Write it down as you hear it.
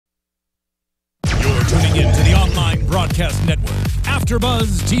online broadcast network,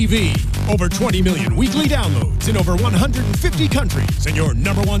 AFTERBUZZ TV. Over 20 million weekly downloads in over 150 countries, and your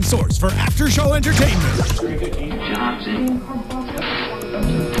 #1 source for after-show entertainment.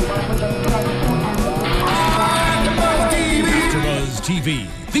 AFTERBUZZ TV,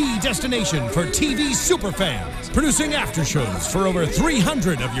 the destination for TV superfans, producing after-shows for over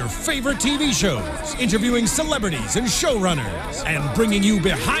 300 of your favorite TV shows, interviewing celebrities and showrunners, and bringing you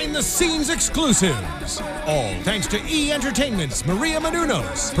behind-the-scenes exclusives. All thanks to E! Entertainment's Maria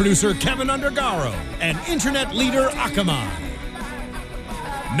Menounos, producer Kevin Undergaro, and internet leader Akamai.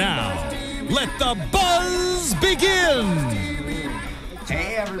 Now, let the buzz begin!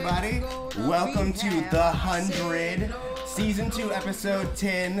 Hey everybody, welcome to The 100, Season 2, Episode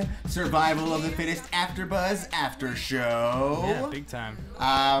 10, Survival of the Fittest AFTERBUZZ After Show. Yeah, big time.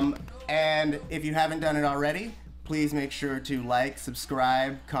 And if you haven't done it already, please make sure to like,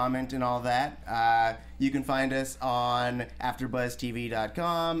 subscribe, comment, and all that. You can find us on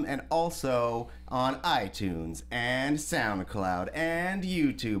AfterBuzzTV.com and also on iTunes and SoundCloud and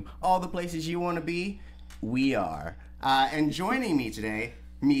YouTube. All the places you want to be, we are. And joining me today,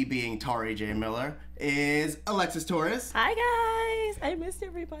 me being Tauri Miller, is Alexis Torres. Hi guys, I missed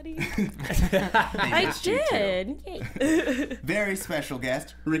everybody. I did. Yay. Very special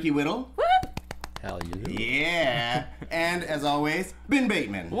guest, Ricky Whittle. Whoop. Hell you. Yeah. And as always, Ben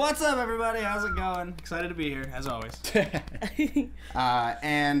Bateman. What's up, everybody? How's it going? Excited to be here, as always.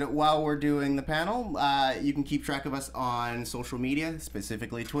 And while we're doing the panel, you can keep track of us on social media,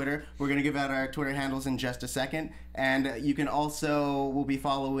 specifically Twitter. We're going to give out our Twitter handles in just a second. And you can also, we'll be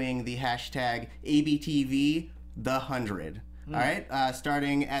following the hashtag ABTV100. All right,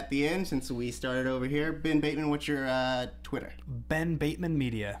 starting at the end, since we started over here. Ben Bateman, what's your Twitter? Ben Bateman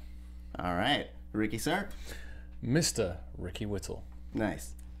Media. All right. Ricky, sir? Mr. Ricky Whittle.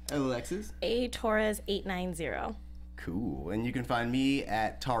 Nice. Alexis? A Torres 890. Cool. And you can find me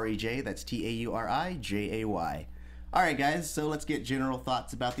at Tauri J. That's TaurijAY. All right, guys. So let's get general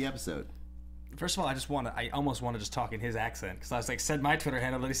thoughts about the episode. First of all, I almost want to just talk in his accent, because I was like, said my Twitter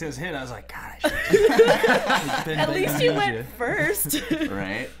handle, but he says hit. I was like, God, I should. At least you went first.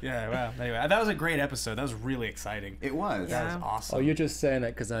 Right? Yeah, well, anyway, that was a great episode. That was really exciting. It was. That was awesome. Oh, you're just saying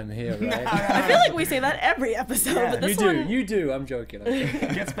that because I'm here, right? I feel like we say that every episode, Yeah, but this you do. one... You do. I'm joking.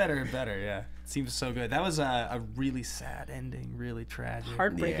 It gets better and better, yeah. It seems so good. That was a really sad ending, really tragic.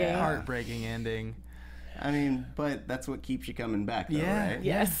 Heartbreaking. Yeah. Heartbreaking ending. I mean, but that's what keeps you coming back, though, Yeah. right?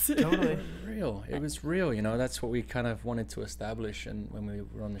 Yes. Totally. Real. It was real. You know, that's what we kind of wanted to establish, and when we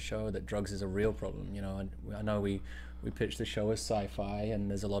were on the show, that drugs is a real problem. You know, and I know we pitched the show as sci-fi,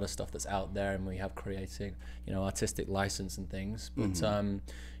 and there's a lot of stuff that's out there, and we have creating, you know, artistic license and things. But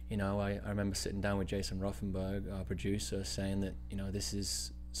you know, I remember sitting down with Jason Rothenberg, our producer, saying that, you know, this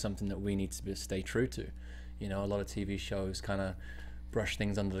is something that we need to stay true to. You know, a lot of TV shows kind of brush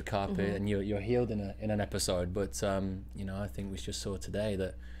things under the carpet, and you're healed in an episode, but you know, I think we just saw today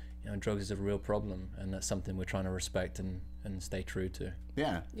that, you know, drugs is a real problem, and that's something we're trying to respect and stay true to.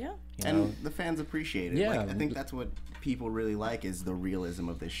 Yeah. Yeah. And the fans appreciate it. Yeah. Like, I think that's what people really like, is the realism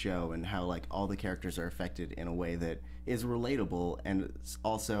of this show, and how, like, all the characters are affected in a way that is relatable, and it's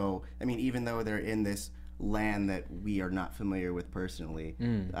also, I mean, even though they're in this land that we are not familiar with personally,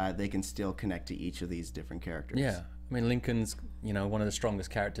 they can still connect to each of these different characters. Yeah. I mean, Lincoln's, you know, one of the strongest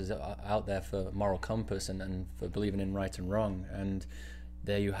characters out there for moral compass and for believing in right and wrong. And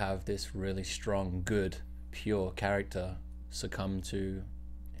there you have this really strong, good, pure character succumb to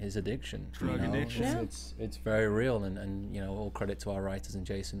his addiction. Drug addiction. Yeah. It's very real, and, you know, all credit to our writers and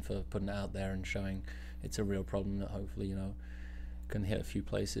Jason for putting it out there and showing it's a real problem that hopefully, you know, can hit a few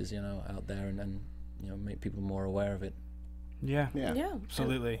places, you know, out there, and you know, make people more aware of it. Yeah. Yeah.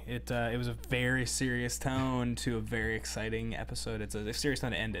 Absolutely. It was a very serious tone to a very exciting episode. It's a serious tone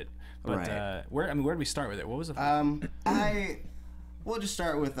to end it. But Right. where did we start with it? What was the We'll just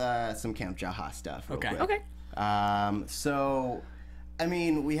start with some Camp Jaha stuff real Okay. quick. Okay. So, I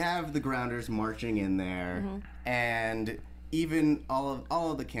mean, we have the grounders marching in there, and even all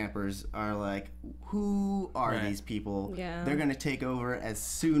of the campers are like, who are Right. these people? Yeah. They're gonna take over as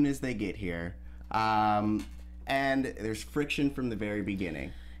soon as they get here. And there's friction from the very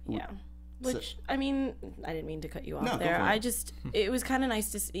beginning. Yeah. Which, I mean, I didn't mean to cut you off No, go there. for it. It was kind of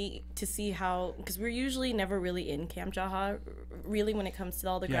nice to see how, because we're usually never really in Camp Jaha. Really, when it comes to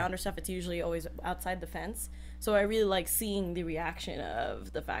all the grounder stuff, it's usually always outside the fence. So I really like seeing the reaction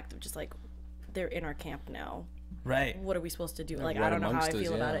of the fact of just like, they're in our camp now. Right. What are we supposed to do? They're Like, right I don't know how I amongst us,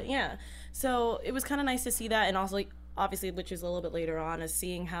 feel about yeah. it. Yeah. So it was kind of nice to see that, and also like obviously, which is a little bit later on, is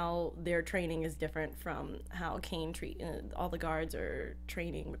seeing how their training is different from how Kane all the guards are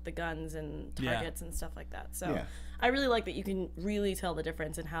training with the guns and targets and stuff like that. So I really like that you can really tell the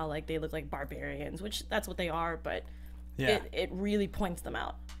difference in how like they look like barbarians, which that's what they are, but it really points them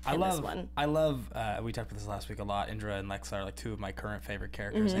out in this one. I love, we talked about this last week a lot, Indra and Lexa are like two of my current favorite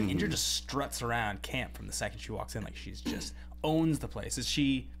characters, and Indra just struts around camp from the second she walks in, like she's just owns the place. Is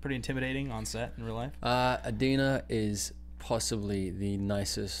she pretty intimidating on set in real life? Adina is possibly the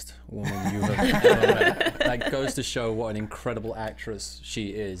nicest woman you have ever met. That goes to show what an incredible actress she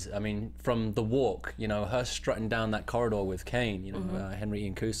is. I mean, from the walk, you know, her strutting down that corridor with Kane, you know, Henry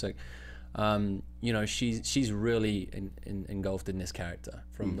Ian Cusick, you know, she's really engulfed in this character,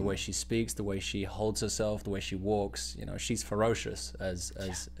 from the way she speaks, the way she holds herself, the way she walks. You know, she's ferocious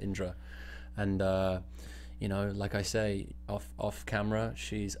as Indra, and you know, like I say, off camera,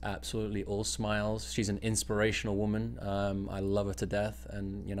 she's absolutely all smiles. She's an inspirational woman. I love her to death,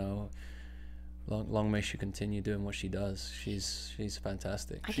 and you know, long may she continue doing what she does. She's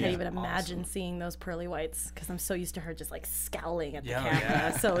fantastic. I can't even imagine seeing those pearly whites, because I'm so used to her just like scowling at the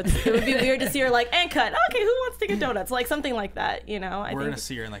camera. So it would be weird to see her like, and cut. Okay, who wants to get donuts? Like something like that, you know. We're gonna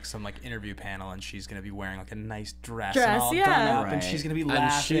see her in like some like interview panel, and she's gonna be wearing like a nice dress and all done up, and she's gonna be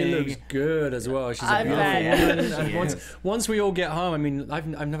laughing. And she looks good as well. She's a beautiful woman. And once we all get home, I mean, I've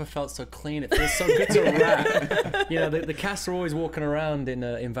never felt so clean. It feels so good to rap. You know, the cast are always walking around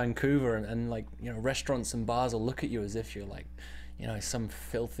in Vancouver, and like, you know, restaurants and bars will look at you as if you're like, you know, some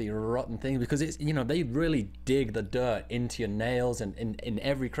filthy, rotten thing, because it's, you know, they really dig the dirt into your nails and in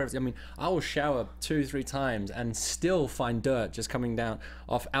every crevice. I mean, I will shower 2-3 times and still find dirt just coming down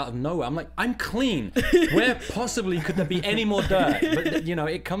out of nowhere. I'm like, I'm clean. Where possibly could there be any more dirt? But you know,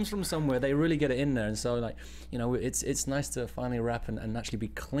 it comes from somewhere. They really get it in there, and so like, you know, it's nice to finally wrap and actually be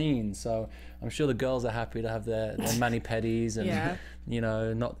clean. So I'm sure the girls are happy to have their mani-pedis and you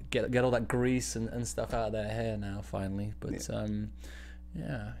know, not get all that grease and stuff out of their hair now finally. But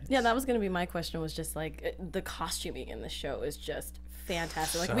that was gonna be my question, was just like the costuming in the show is just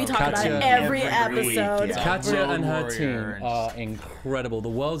fantastic. Like we talk about it every episode. Katya and her team are incredible. The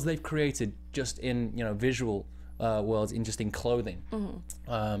worlds they've created just in, you know, visual worlds, in just in clothing.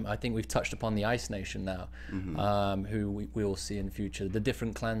 I think we've touched upon the Ice Nation now, who we will see in the future. The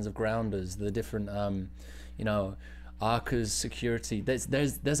different clans of Grounders, the different, you know, Arca's security.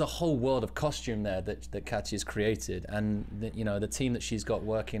 There's a whole world of costume there that Katya's created, and you know, the team that she's got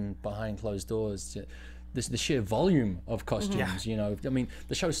working behind closed doors. The sheer volume of costumes, you know. I mean,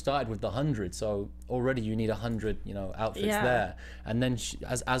 the show started with the 100, so already you need 100, you know, outfits there. And then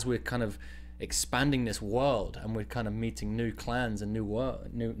as we're kind of expanding this world, and we're kind of meeting new clans and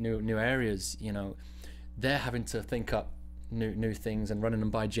new areas, you know, they're having to think up new things and running them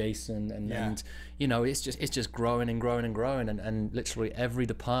by Jason, and you know, it's just growing and growing and growing, and literally every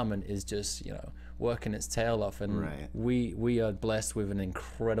department is just, you know, working its tail off, and we are blessed with an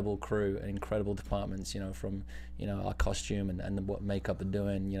incredible crew, incredible departments, you know, from, you know, our costume and what makeup are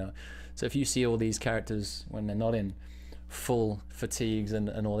doing, you know. So if you see all these characters when they're not in full fatigues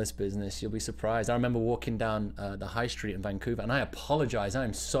and all this business, you'll be surprised. I remember walking down the high street in Vancouver, and I apologize, I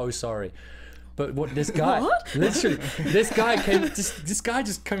am so sorry, but what this guy literally this guy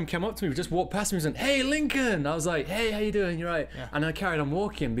just came up to me, just walked past me and said, "Hey Lincoln." I was like, "Hey, how you doing? You're right." And I carried on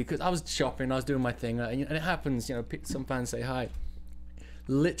walking because I was shopping, I was doing my thing, and it happens, you know, some fans say hi.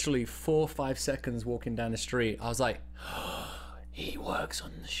 Literally 4 or 5 seconds walking down the street, I was like, he works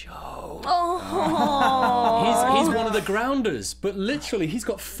on the show. He's one of the Grounders, but literally he's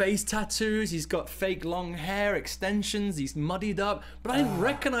got face tattoos, he's got fake long hair, extensions, he's muddied up, but I didn't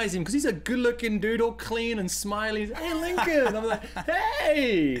recognize him because he's a good-looking dude, all clean and smiling. He's, "Hey Lincoln." I'm like,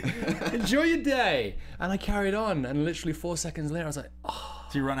 "Hey, enjoy your day." And I carried on, and literally 4 seconds later I was like, "Oh."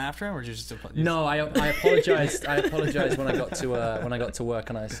 Do you run after him, or did you just? No, I apologized. I apologized when I got to work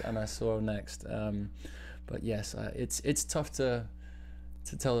and I saw him next. But yes, it's tough to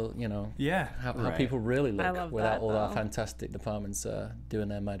tell, you know, how people really look without all our fantastic departments doing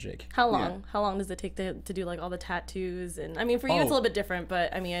their magic. How long does it take to do like all the tattoos? And I mean, for you it's a little bit different,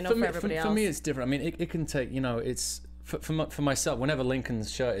 but I mean, I know for everybody else. For me, it's different. I mean, it can take, you know, it's for myself. Whenever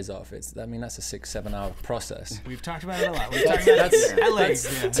Lincoln's shirt is off, that's a 6-7 hour process. We've talked about it a lot. We've talked about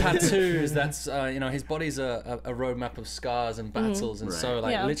that's tattoos. That's you know, his body's a roadmap of scars and battles, and so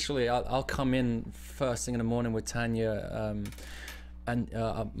like literally, I'll come in first thing in the morning with Tanya,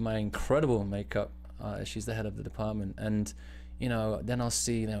 and my incredible makeup. She's the head of the department, and you know, then I'll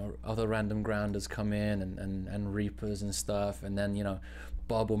see, you know, other random Grounders come in and Reapers and stuff, and then, you know,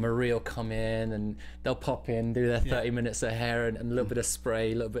 Bob or Marie will come in and they'll pop in, do their 30 minutes of hair and a little bit of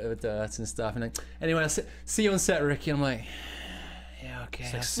spray, a little bit of dirt and stuff. And then, anyway, I'll see you on set, Ricky. I'm like, yeah,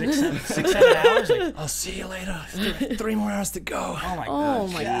 okay. It's like 6-7 hours. Like, I'll see you later. 3 more hours to go. oh my Oh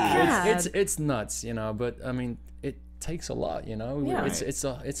god. my god. It's nuts, you know. But I mean, it takes a lot, you know. Yeah.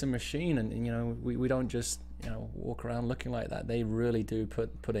 It's a machine, and you know, we don't just, you know, walk around looking like that. They really do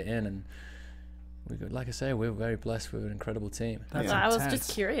put it in, and like I say, we're very blessed with an incredible team. That's I was intense.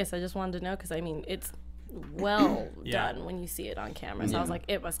 just curious. I just wanted to know because I mean it's well Yeah. done when you see it on camera. So I was like,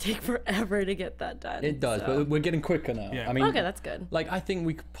 it must take forever to get that done. It does, so. but we're getting quicker now. Yeah. I mean, Okay, that's good. like I think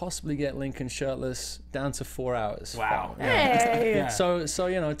we could possibly get Lincoln shirtless down to 4 hours. Wow. Hey. Yeah. So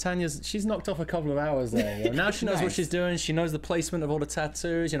you know, she's knocked off a couple of hours there. You know? Now she knows what Nice. she's doing. She knows the placement of all the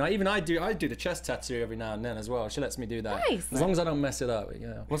tattoos. You know, even I do the chest tattoo every now and then as well. She lets me do that. Nice. As long as I don't mess it up. You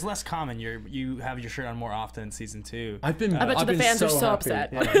know. What's less common? You have your shirt on more often in season 2. I bet you the fans are so happy.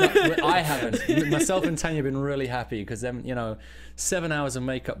 upset. I haven't. Myself and Tanya have been really happy because then, you know, 7 hours of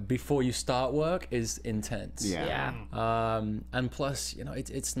makeup before you start work is intense. Yeah. Yeah. And plus, you know,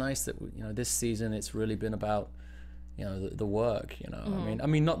 it's nice that, you know, this season it's really been about, you know, the work. You know, I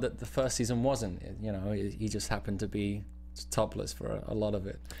mean, not that the first season wasn't. You know, he just happened to be topless for a lot of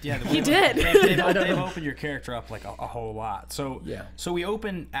it. Yeah, He did. They've opened your character up like a whole lot. So Yeah. So we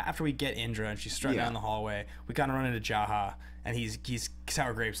open after we get Indra and she's strutting Yeah. down the hallway. We kind of run into Jaha and he's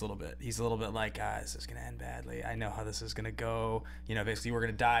sour grapes a little bit. He's a little bit like, this is gonna end badly. I know how this is gonna go. You know, basically we're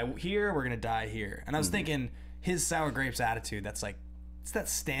gonna die here. We're gonna die here. And I was thinking his sour grapes attitude. That's like. It's that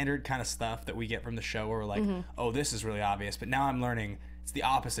standard kind of stuff that we get from the show where we're like, oh, this is really obvious. But now I'm learning it's the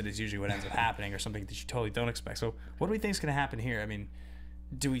opposite is usually what ends up happening or something that you totally don't expect. So what do we think is going to happen here? I mean,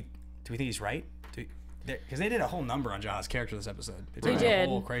 do we think he's right? Because they did a whole number on Jaha's character this episode. They They took did, a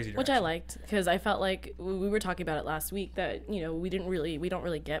whole crazy which I direction. liked because I felt like we were talking about it last week that you know we don't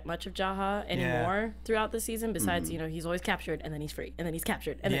really get much of Jaha anymore throughout the season. Besides, you know, he's always captured and then he's free and then he's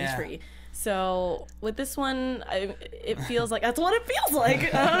captured and then he's Yeah. free. So with this one, it feels like that's what it feels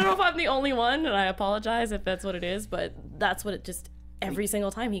like. I don't know if I'm the only one, and I apologize if that's what it is, but that's what it just. Every single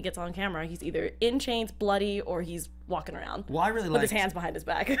time he gets on camera, he's either in chains, bloody, or he's walking around Well, I really with like his hands behind his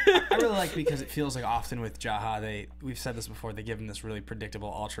back. I really like because it feels like often with Jaha, we've said this before, they give him this really predictable,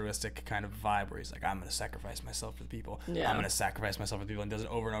 altruistic kind of vibe where he's like, I'm going to sacrifice myself for the people. Yeah. I'm going to sacrifice myself for the people, and does it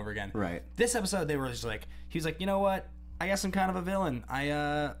over and over again. Right. This episode, they were just like, he was like, you know what? I guess I'm kind of a villain.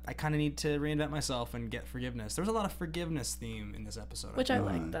 I kind of need to reinvent myself and get forgiveness. There was a lot of forgiveness theme in this episode. Which I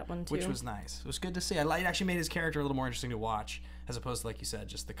liked that one too. Which was nice. It was good to see. It actually made his character a little more interesting to watch, as opposed to, like you said,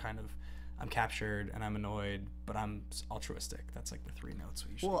 just the kind of I'm captured and I'm annoyed, but I'm altruistic. That's like the 3 notes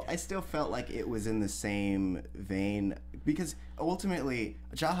we usually Well, I still felt like it was in the same vein because ultimately,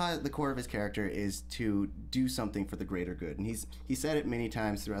 Jaha, the core of his character is to do something for the greater good, and he said it many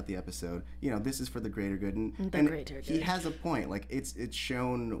times throughout the episode. You know, this is for the greater good, and greater he good. has a point. Like it's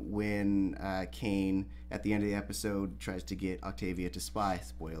shown when Kane at the end of the episode tries to get Octavia to spy.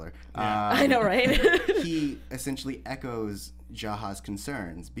 Spoiler. I know, right? He essentially echoes Jaha's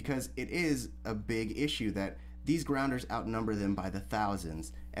concerns because it is a big issue that these grounders outnumber them by the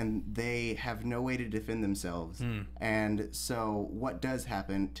thousands and they have no way to defend themselves. And so what does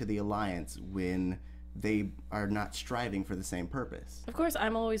happen to the Alliance when they are not striving for the same purpose? Of course,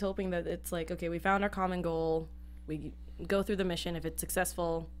 I'm always hoping that it's like, okay, we found our common goal. We go through the mission. If it's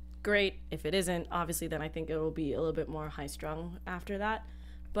successful, great. If it isn't, obviously, then I think it will be a little bit more high-strung after that.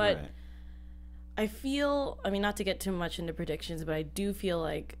 But Right. I feel, I mean, not to get too much into predictions, but I do feel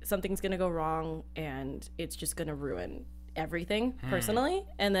like something's going to go wrong and it's just going to ruin everything personally.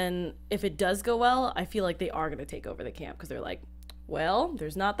 And then if it does go well, I feel like they are going to take over the camp because they're like, well,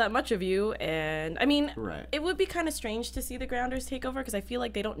 there's not that much of you. And I mean, Right. it would be kind of strange to see the Grounders take over because I feel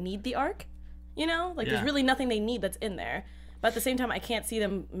like they don't need the arc, you know? Like Yeah. there's really nothing they need that's in there. But at the same time, I can't see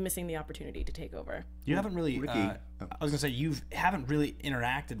them missing the opportunity to take over. You haven't really. Ricky. I was gonna say you haven't really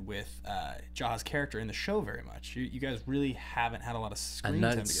interacted with Jaha's character in the show very much. You guys really haven't had a lot of screen And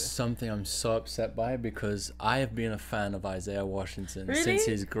time that's together. something I'm so upset by because I have been a fan of Isaiah Washington Really? since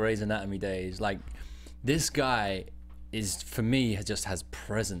his Grey's Anatomy days. Like, this guy is, for me, just has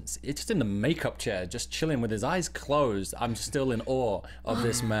presence. It's just in the makeup chair, just chilling with his eyes closed. I'm still in awe of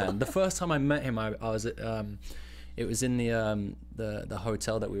this man. The first time I met him, I was at, it was in the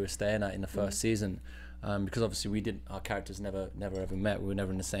hotel that we were staying at in the first season, because obviously our characters never ever met. We were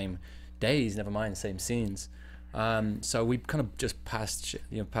never in the same days, never mind the same scenes. So we kind of just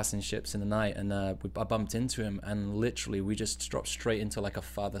passing ships in the night, and I bumped into him, and literally we just dropped straight into like a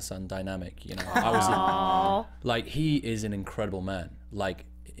father-son dynamic. You know, like, he is an incredible man. Like,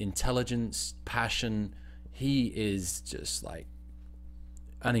 intelligence, passion, he is just like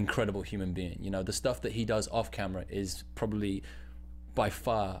an incredible human being. You know, the stuff that he does off camera is probably by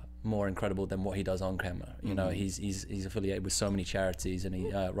far more incredible than what he does on camera. You know, he's affiliated with so many charities, and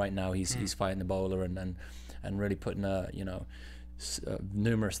he right now he's fighting Ebola and really putting you know,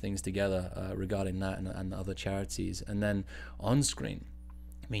 numerous things together regarding that and other charities. And then on screen,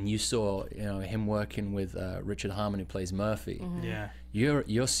 I mean, you saw, you know, him working with Richard Harmon, who plays Murphy. Yeah.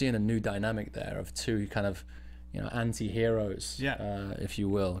 You're seeing a new dynamic there of two kind of, you know, anti-heroes, if you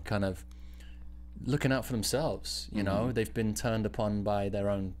will, kind of looking out for themselves. You know, they've been turned upon by their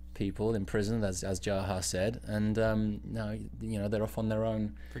own people in prison, as Jaha said, and now, you know, they're off on their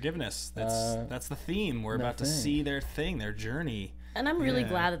own. Forgiveness. That's the theme. We're about to see their thing, their journey. And I'm really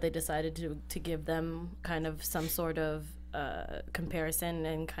glad that they decided to give them kind of some sort of comparison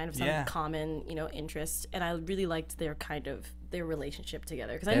and kind of some common, you know, interest. And I really liked their relationship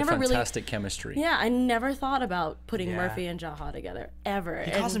together, because I never fantastic chemistry. Yeah, I never thought about putting Murphy and Jaha together ever.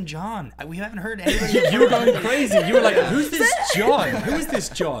 He calls him John. We haven't heard anybody. You were going crazy. You were like, "Who's this John? Who is this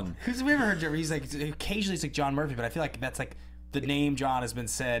John?" Who's we ever heard? He's like, occasionally it's like John Murphy, but I feel like that's like the name John has been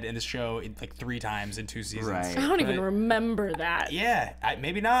said in this show like 3 times in 2 seasons. Right. I don't even remember that. Yeah,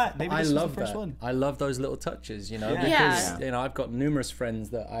 maybe not. Maybe this love was the first that. one. I love those little touches, you know, Yeah. because you know, I've got numerous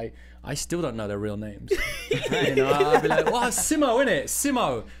friends that I still don't know their real names. You know, I'll be like, "Well, Simo, innit?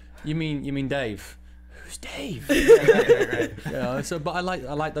 Simo." You mean Dave? Who's Dave? Right. You know, so but I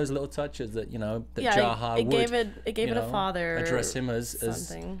like those little touches that, you know, that Jaha it would gave it a father address him as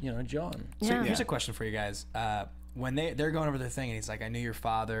something. you know, John. So here's a question for you guys. When they're going over their thing, and he's like, "I knew your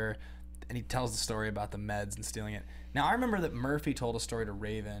father," and he tells the story about the meds and stealing it. Now I remember that Murphy told a story to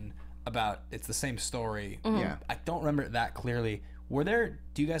Raven about it's the same story. Yeah. I don't remember it that clearly.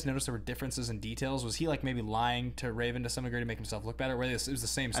 Do you guys notice there were differences in details? Was he like maybe lying to Raven to some degree to make himself look better? Or it was the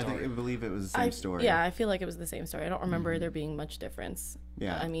same story? I believe it was the same story. Yeah, I feel like it was the same story. I don't remember there being much difference.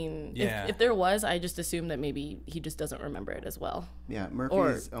 Yeah. I mean, Yeah. if there was, I just assumed that maybe he just doesn't remember it as well. Yeah,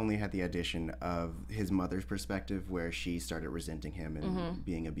 Murphy's only had the addition of his mother's perspective, where she started resenting him and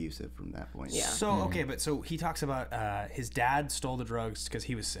being abusive from that point. Yeah. So okay, but so he talks about his dad stole the drugs because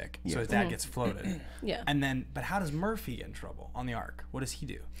he was sick, so his dad gets floated. Yeah. And then, but how does Murphy get in trouble on the Ark? What does he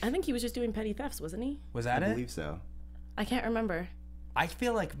do? I think he was just doing petty thefts, wasn't he? Was that I it? believe so. I can't remember. I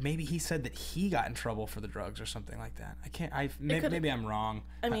feel like maybe he said that he got in trouble for the drugs or something like that. I can't. Maybe I'm wrong.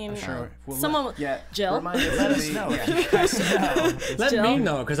 I mean, I'm sure. someone. Yeah, Jill? remind us Let of us the- know yeah. if you guys know. Let Jill? me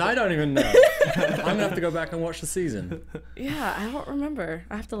know, because I don't even know. I'm gonna have to go back and watch the season. Yeah, I don't remember.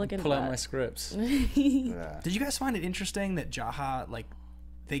 I have to look into Pull out that. my scripts. Did you guys find it interesting that Jaha, like,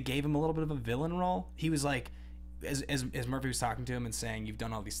 they gave him a little bit of a villain role? He was like, as Murphy was talking to him and saying, "You've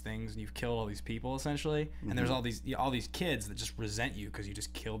done all these things and you've killed all these people," essentially, and there's all these kids that just resent you because you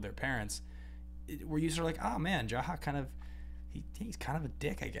just killed their parents. Were you sort of like, "Oh man, Jaha kind of, he's kind of a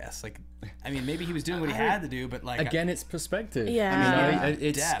dick, I guess." Like, I mean, maybe he was doing what he had to do, but like Again, it's perspective. Yeah. You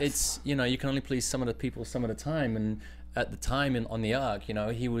know, Depth. it's you know, you can only please some of the people some of the time, and at the time on the Ark, you know,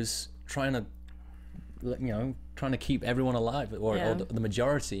 he was trying to keep everyone alive, or the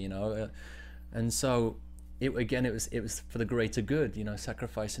majority, you know, and so it was for the greater good, you know,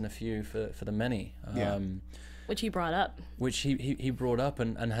 sacrificing a few for the many. Which he brought up. Which he brought up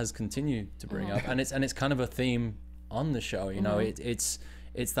and has continued to bring up, and it's kind of a theme on the show, you know. It's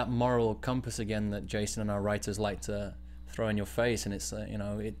that moral compass again that Jason and our writers like to throw in your face, and it's you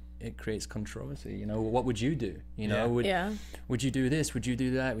know, it creates controversy. You know, what would you do? You know, would you do this? Would you do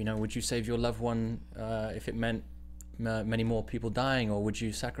that? You know, would you save your loved one if it meant many more people dying, or would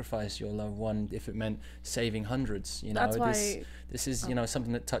you sacrifice your loved one if it meant saving hundreds? You know, That's why this is you know,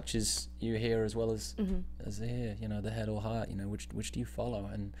 something that touches you here as well as here. You know, the head or heart. You know, which do you follow?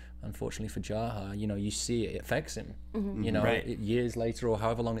 And unfortunately for Jaha, you know, you see it affects him. You know, years later or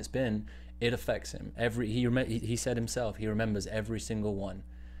however long it's been, it affects him. He said himself, he remembers every single one,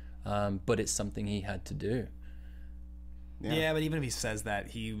 but it's something he had to do. Yeah, but even if he says that,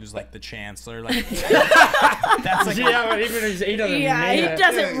 he was like the chancellor. Like, that's like, But even if he doesn't. He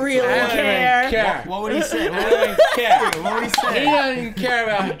doesn't really care. what would he say? What would he say? He doesn't care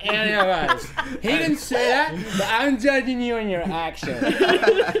about any of us. He didn't say that, but I'm judging you on your actions.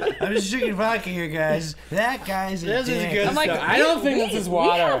 I'm just drinking vodka here, guys. That guy's a This is dick. good I'm like, stuff. I don't think this is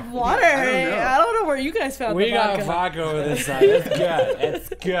water. We have water. I don't know where you guys found We the got vodka. vodka over this side. It's good. It's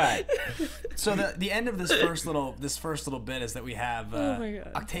good. So the end of this first little bit is that we have my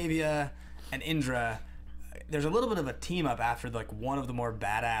God. Octavia and Indra. There's a little bit of a team up after like one of the more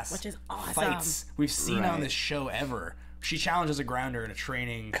badass Which is awesome. fights we've seen on Right. this show ever. She challenges a grounder in a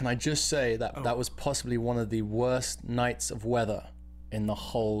training. Can I just say that that was possibly one of the worst nights of weather in the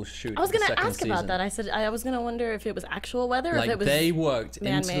whole shoot. I was of the gonna second ask about season. that. I said I was gonna wonder if it was actual weather or Like if it was they worked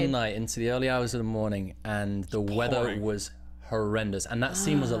into the man-made. night, into the early hours of the morning, and the weather pouring. was horrendous. And that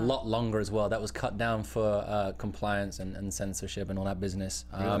scene was a lot longer as well. That was cut down for compliance and censorship and all that business.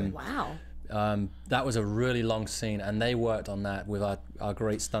 Wow. That was a really long scene, and they worked on that with our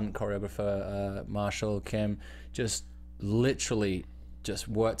great stunt choreographer, Marshall Kim. Just literally just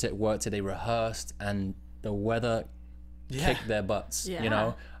worked it. They rehearsed, and the weather kicked their butts, you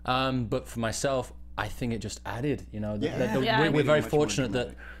know. But for myself, I think it just added, you know. We're very fortunate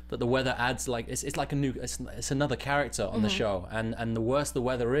that the weather adds, like, it's like it's another character on the show, and the worse the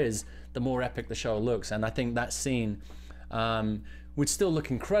weather is, the more epic the show looks. And I think that scene would still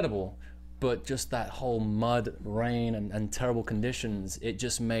look incredible, but just that whole mud, rain, and terrible conditions, it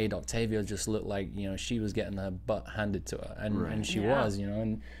just made Octavia just look like, you know, she was getting her butt handed to her, and she was, you know,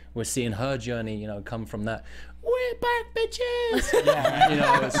 and we're seeing her journey, you know, come from that, we're back, bitches, you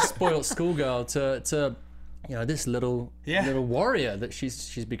know, as a spoiled schoolgirl to, you know, this little warrior that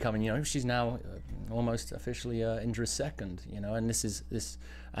she's becoming. You know, she's now almost officially Indra's second, you know, and this,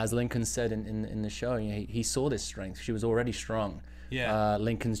 as Lincoln said in the show, you know, he saw this strength. She was already strong. Yeah.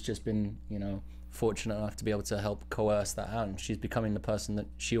 Lincoln's just been, you know, fortunate enough to be able to help coerce that out, and she's becoming the person that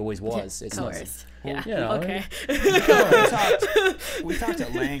she always was. It's Coerced. not, Yeah. you know, Okay. We talked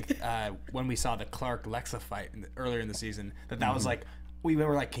at length when we saw the Clark Lexa fight earlier in the season that was like, we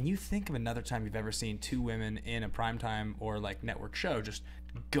were like, can you think of another time you've ever seen two women in a primetime or like network show just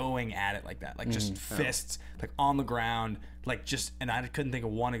going at it like that, like just fists, like on the ground, like just, and I couldn't think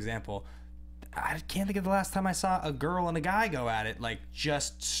of one example. I can't think of the last time I saw a girl and a guy go at it, like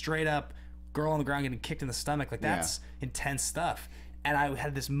just straight up girl on the ground getting kicked in the stomach. Like that's intense stuff. And I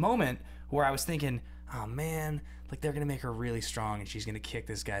had this moment where I was thinking, oh man, like they're gonna make her really strong and she's gonna kick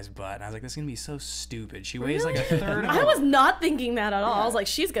this guy's butt. And I was like, this is gonna be so stupid. She weighs like a third of I was not thinking that at all. I was like,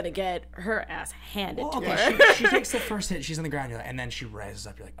 she's gonna get her ass handed to her. She takes the first hit, she's on the ground, you're like, and then she rises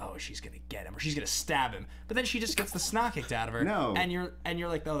up, you're like, oh, she's gonna get him, or she's gonna stab him. But then she just gets the snot kicked out of her. No. And you're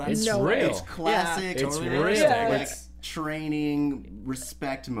like, oh, that's It's No real. It's classic. It's totally real. realistic. Like training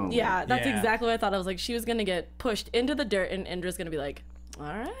respect moment. Yeah, that's Yeah. exactly what I thought. I was like, she was gonna get pushed into the dirt, and Indra's gonna be like, all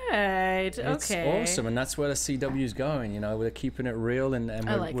right, okay. It's awesome, and that's where the CW's going. You know, we're keeping it real, and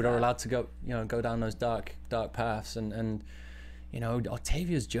we're that. allowed to go, you know, go down those dark paths, and you know,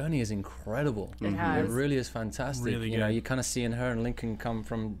 Octavia's journey is incredible. It has. It really is fantastic. Really you know, good. you kind of see in her and Lincoln come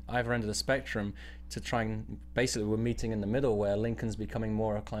from either end of the spectrum to try and basically we're meeting in the middle where Lincoln's becoming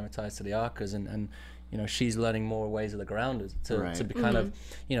more acclimatized to the Arcas, and you know, she's learning more ways of the Grounders to be kind of,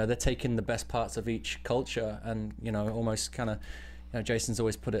 you know, they're taking the best parts of each culture and, you know, almost kind of, you know, Jason's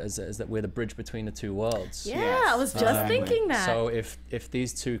always put it as that we're the bridge between the two worlds. Yeah, I was just thinking that. So if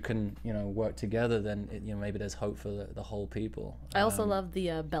these two can, you know, work together, then you know, maybe there's hope for the whole people. I also love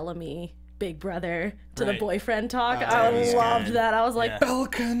the Bellamy big brother to the Right. boyfriend talk. Oh, I he's loved good. that. I was like, Yeah.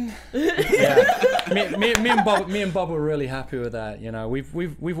 Belkin. Yeah, me and Bob were really happy with that. You know, we've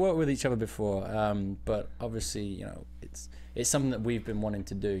worked with each other before, but obviously, you know, it's something that we've been wanting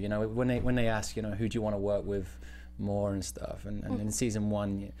to do. You know, when they ask, you know, who do you want to work with more and stuff, and in season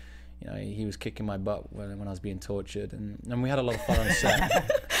 1, you know, he was kicking my butt when I was being tortured, and we had a lot of fun on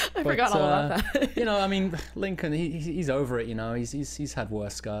set. I forgot all about that. You know, I mean, Lincoln, he's over it. You know, he's had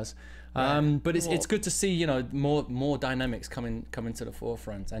worse scars. But it's good to see, you know, more dynamics coming to the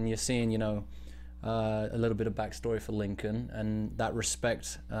forefront, and you're seeing, you know, a little bit of backstory for Lincoln and that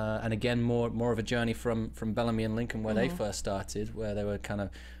respect, and again more of a journey from Bellamy and Lincoln where they first started, where they were kind of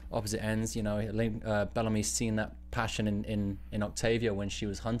opposite ends. You know, Bellamy's seen that passion in Octavia when she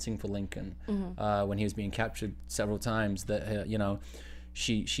was hunting for Lincoln, when he was being captured several times. That you know,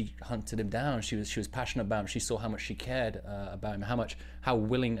 she hunted him down. She was passionate about him. She saw how much she cared about him, how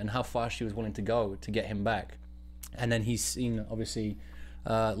willing and how far she was willing to go to get him back. And then he's seen obviously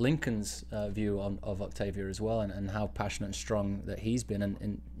Lincoln's view of Octavia as well, and how passionate and strong that he's been,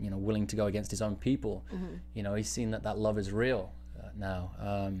 and you know, willing to go against his own people. You know, he's seen that love is real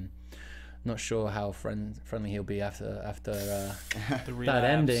now. Not sure how friendly he'll be after that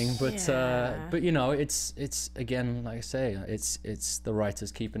ending, but you know, it's again, like I say, it's the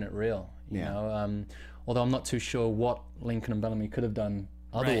writers keeping it real. You know, although I'm not too sure what Lincoln and Bellamy could have done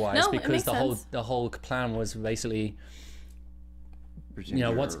otherwise, No, it because makes the whole plan was basically, you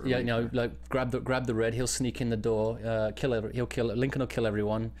know, like grab the red, he'll sneak in the door, Lincoln will kill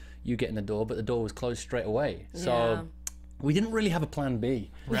everyone, you get in the door, but the door was closed straight away. So we didn't really have a plan B.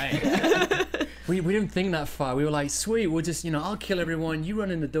 Right. We didn't think that far. We were like, sweet, we'll just, you know, I'll kill everyone, you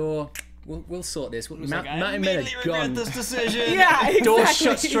run in the door, we'll sort this. Like, I Matt immediately regret this decision. Yeah, exactly. Door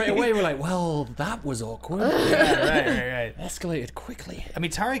shut straight away. We're like, well, that was awkward. Yeah, right. Escalated quickly. I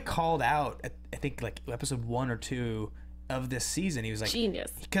mean, Tauri called out, I think, like episode 1 or 2 of this season. He was like,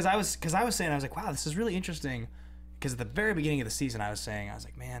 Genius. Because I was saying, I was like, wow, this is really interesting. Because at the very beginning of the season, I was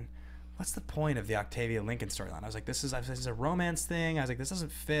like, man, what's the point of the Octavia Lincoln storyline? I was like, this is a romance thing. I was like, this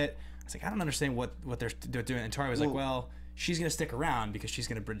doesn't fit. I was like, I don't understand what they're doing. And Tauri was like, well, she's gonna stick around because she's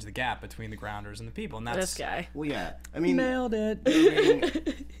gonna bridge the gap between the grounders and the people. And that's This guy. Well, yeah. I mean, Nailed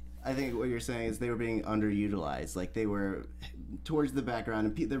it. I think what you're saying is they were being underutilized. Like they were towards the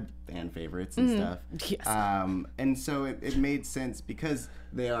background, and they're fan favorites and stuff. Yes. And so it made sense because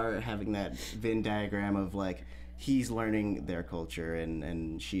they are having that Venn diagram of like he's learning their culture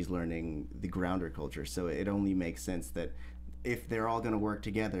and she's learning the grounder culture. So it only makes sense that if they're all going to work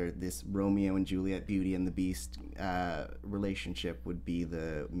together, this Romeo and Juliet, Beauty and the Beast relationship would be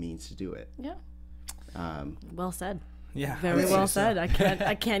the means to do it. Yeah. Well said. yeah, Very well said.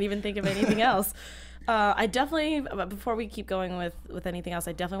 I can't even think of anything else. I definitely, before we keep going with anything else,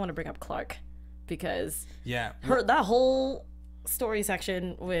 I definitely want to bring up Clark, because yeah. that whole story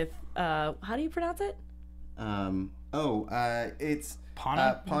section with how do you pronounce it? It's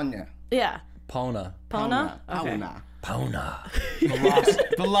Pana? Panya. Yeah. Pona. Pona? Okay. Pauna. Pona.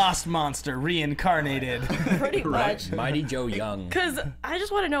 the lost monster reincarnated. Pretty much. Mighty Joe Young. Because I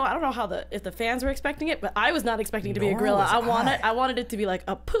just want to know, I don't know how if the fans were expecting it, but I was not expecting it to be a Nor gorilla. was I wanted it to be like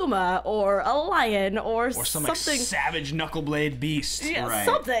a puma or a lion or Some like something. savage knuckleblade beast. Yeah, Right.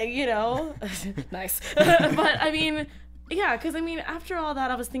 something, you know. Nice. But I mean, yeah, because I mean, after all that,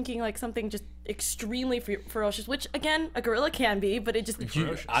 I was thinking like something just extremely ferocious, which again, a gorilla can be, but it just.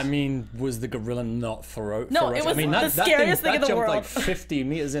 I mean, was the gorilla not ferocious? No, it was I mean, the scariest thing in the jumped world. like 50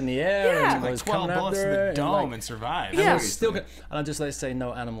 meters in the air Yeah. and Like was 12 coming bullets to after the it, and, dome like, and survived. Yeah. and still, and I just like to say,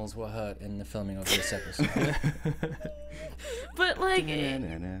 no animals were hurt in the filming of this episode. But like,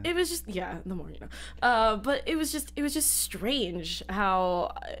 it was just the more you know. But it was just strange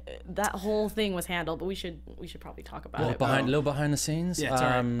how that whole thing was handled. But we should probably talk about it. Little behind the scenes. Yeah, it's all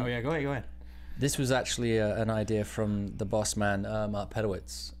right. Oh yeah, go ahead. This was actually an idea from the boss man, Mark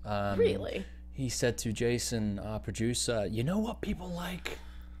Pedowitz. Really? He said to Jason, our producer, you know what people like?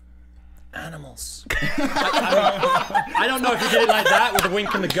 Animals. I don't know if he did it like that with a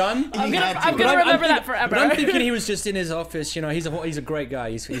wink and the gun. I'm gonna remember that forever. But I'm thinking he was just in his office. You know, he's a great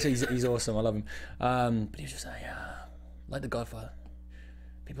guy. He's awesome. I love him. But he was just like the Godfather.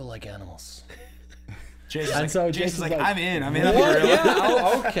 People like animals. Jason's like, I'm in. What? Yeah.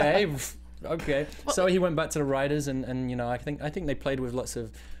 Oh, okay. Okay. So he went back to the writers, and you know, I think they played with lots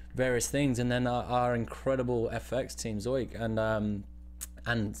of various things, and then our incredible FX team, Zoik,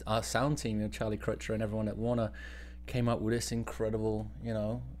 and our sound team, you know, Charlie Crutcher and everyone at Warner, came up with this incredible, you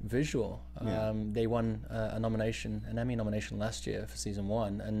know, visual. They won an Emmy nomination last year for season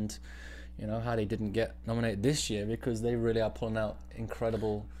 1, and you know how they didn't get nominated this year because they really are pulling out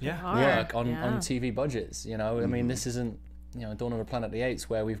incredible work on TV budgets. You know, I mean, this isn't, you know, Dawn of the Planet of the Apes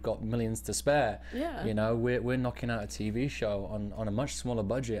where we've got millions to spare. Yeah. You know, we're knocking out a TV show on a much smaller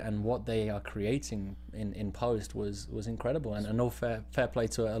budget, and what they are creating in post was incredible. And no fair play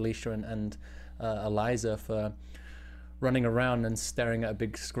to Alicia and Eliza for running around and staring at a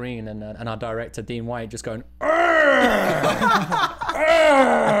big screen, and our director Dean White just going,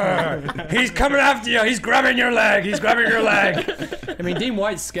 he's coming after you, he's grabbing your leg. I mean, Dean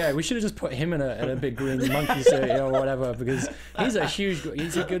White's scared. We should have just put him in a big green monkey suit, you know, or whatever, because he's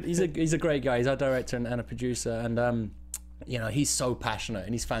a great guy. He's our director and a producer, and you know, he's so passionate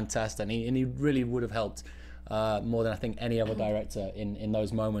and he's fantastic, and he really would have helped more than I think any other director in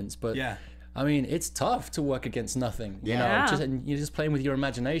those moments. But Yeah. I mean, it's tough to work against nothing, you know. And you're just playing with your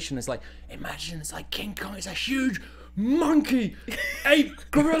imagination. It's like, imagine it's like King Kong. It's a huge monkey, ape,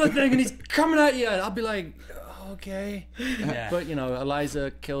 gorilla thing, and he's coming at you. I'll be like, okay. Yeah. But you know,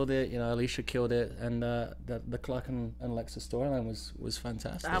 Eliza killed it. You know, Alicia killed it, and the Clark and Alexis storyline was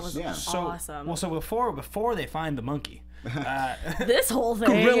fantastic. That was awesome. Well, so before they find the monkey, this whole thing.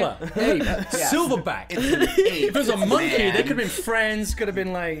 Gorilla, ape, silverback. If it was a monkey, they could have been friends. Could have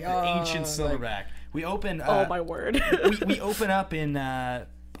been like ancient silverback. We open. Oh my word. we open up in. I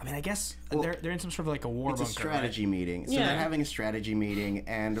mean, I guess they're in some sort of like a war bunker. It's a strategy meeting. So Yeah. they're having a strategy meeting,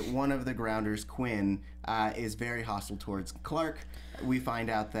 and one of the grounders, Quinn, is very hostile towards Clark. We find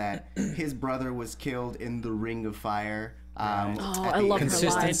out that his brother was killed in the Ring of Fire. I love her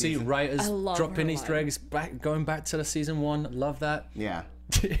consistency. line. Writers I love dropping her Easter line. eggs going back to the season 1. Love that. Yeah.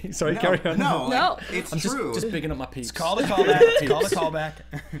 Sorry, carry on. No, No. it's I'm true. just picking up my peeps. Call the callback. Call the callback.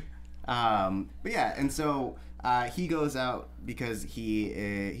 But yeah, and so He goes out because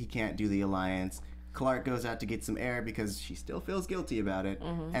he can't do the alliance. Clark goes out to get some air because she still feels guilty about it,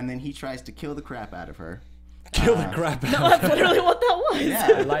 and then he tries to kill the crap out of her. Kill the crap out. No, that's literally what that was. Yeah,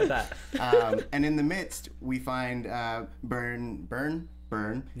 I like that. And in the midst, we find Burn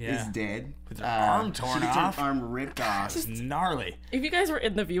is dead. With her arm torn she gets off. Her arm ripped off. It's gnarly. If you guys were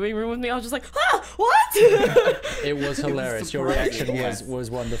in the viewing room with me, I was just like, ah, what? It was hilarious. Your surprising, reaction yes. was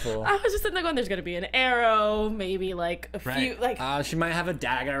wonderful. I was just sitting there going, there's going to be an arrow, maybe like a few, like... She might have a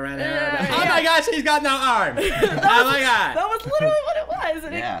dagger around her. Yeah. Oh my gosh, she's got no arm. Oh my god. That was literally what it was,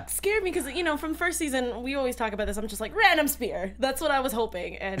 and Yeah. it scared me because, you know, from the first season, we always talk about this. I'm just like, random spear. That's what I was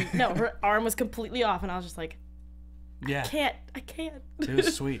hoping, and no, her arm was completely off, and I was just like, Yeah. I can't. It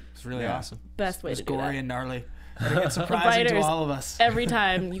was sweet. It's really awesome. Best way It's to do gory that. and gnarly. And it's surprising to Writers, all of us. Every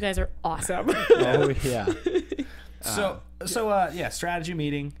time, you guys are awesome. Oh yeah. So strategy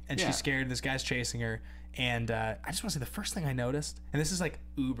meeting, and Yeah. she's scared. This guy's chasing her, and I just want to say the first thing I noticed, and this is like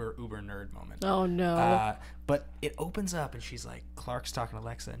uber nerd moment. Oh no. But it opens up, and she's like, Clark's talking to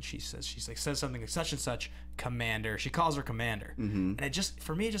Alexa, and she's like says something like such and such commander. She calls her commander, and it just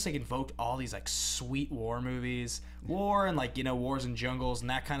for me it just like invoked all these like sweet war movies, war and like wars in jungles and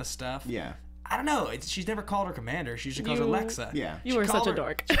that kind of stuff. Yeah. I don't know. She's never called her commander. She usually calls her Alexa. Yeah. You She were called such a her-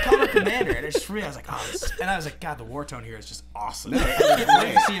 dork. She called her commander, and it's just for me. I was like, and I was like, God, the war tone here is just awesome. I can't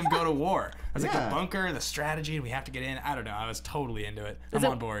wait to see him go to war. I was like, Yeah. the bunker, the strategy, and we have to get in. I don't know. I was totally into it. I'm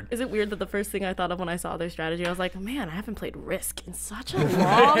on board. Is it weird that the first thing I thought of when I saw their strategy, I was like, man, I haven't played Risk in such a long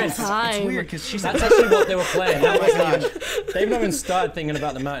time. It's weird because she's That's actually what they were playing. That wasn't even, they've not even started thinking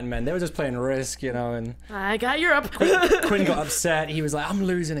about the Mountain Men. They were just playing Risk, and I got Europe. Quinn got upset. He was like, "I'm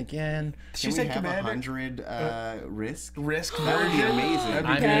losing again." Can we said have commander. 100 risk? risk. That would be amazing.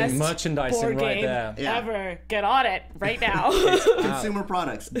 I Best mean, merchandising board right game there. Yeah. ever. Get on it right now. Consumer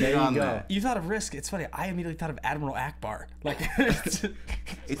products. Get you on go. that. You thought of Risk. It's funny. I immediately thought of Admiral Akbar. Like It's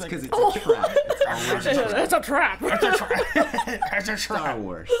because it's a trap. It's always a trap. It's a trap. It's a Star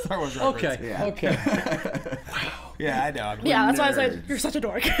Wars. Star Wars Okay. reference. Yeah. Okay. Yeah, I know. Yeah, that's why I said Nerds. you're such a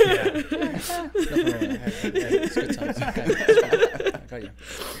dork. It's good times. Okay. I got you.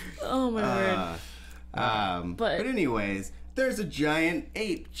 Oh my word. But anyways, there's a giant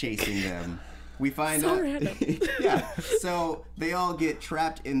ape chasing them. We find So out. random. Yeah. So they all get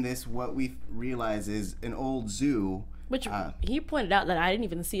trapped in this. What we realize is an old zoo. Which he pointed out that I didn't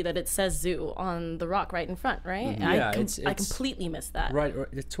even see that it says zoo on the rock right in front, right? Yeah, I it's- completely missed that. Right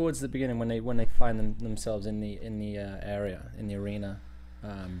towards the beginning when they find themselves in the area in the arena,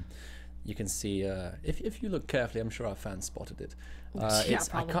 you can see if you look carefully, I'm sure our fans spotted it. Yeah,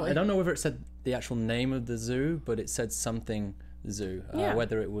 I probably. don't know whether it said the actual name of the zoo, but it said something zoo. Yeah.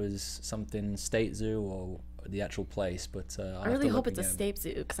 Whether it was something state zoo or the actual place, but I really hope it's a state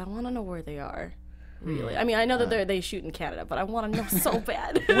zoo because I want to know where they are. Really, I mean, I know that they shoot in Canada, but I want to know so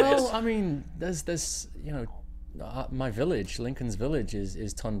bad. Well, I mean, there's my village, Lincoln's Village, is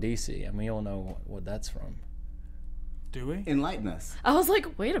Tondisi, and we all know what that's from. Do we? Enlighten us. I was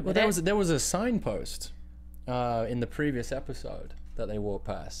like, wait a minute. Well, there was a signpost in the previous episode that they walked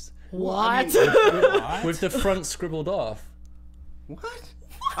past what? with the front scribbled off. What?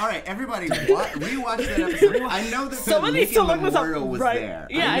 All right, everybody, rewatch that episode. I know that Someone the needs to Lincoln look this up Memorial was right- there.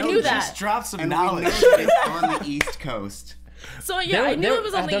 Yeah, I know knew that. that. Just drop some And we know knowledge. that it's on the East Coast. So yeah, I knew it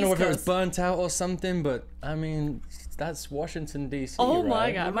was on I the don't know East whether it was Coast. burnt out or something, but I mean, that's Washington D.C. Oh right?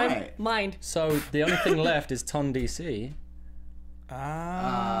 my god, my Right. mind. So the only thing left is Tondisi.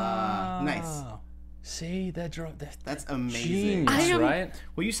 Nice. See, they're That's amazing. genius, I am right?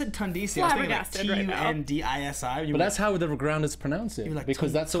 Well, you said Tundisi. I was thinking like Flabbergasted right now. Tundisi. But that's how the grounders pronounce it, like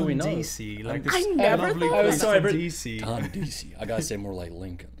because that's all we know. Tundisi, like this I never lovely thought place, of sorry, but- Tundisi. Tondisi. I gotta say more like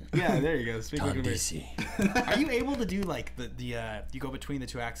Lincoln. Yeah, there you go. Speak like a Tondisi. Are you able to do like the you go between the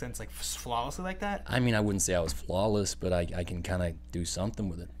two accents like flawlessly like that? I mean, I wouldn't say I was flawless, but I can kind of do something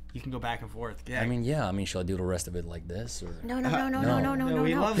with it. You can go back and forth. Yeah. I mean, yeah. I mean, should I do the rest of it like this or? No.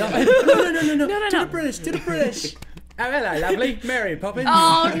 we love No, that. No. To the British. Oh, hello, lovely. Mary Poppins.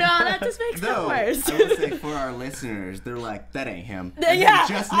 Oh no, that just makes it Though, worse. I will say for our listeners, they're like, that ain't him. And then Yeah,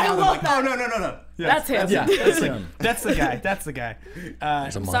 just I now they're love like, that. oh, no. That's him. Yeah, that's him. That's the guy. That's the guy.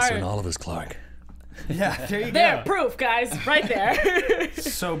 There's a monster sorry. in Oliver's Clark. Yeah, there you There, go. proof, guys, right there.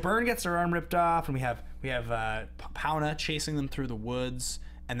 So Byrne gets her arm ripped off, and we have Pauna chasing them through the woods,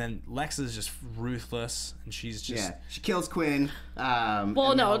 and then Lex is just ruthless, and she's just Yeah, she kills Quinn. Well, and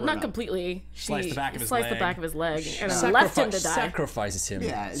no, now we're not completely. Sliced She the back of his sliced leg. the back of his leg and left him to die. Sacrifices him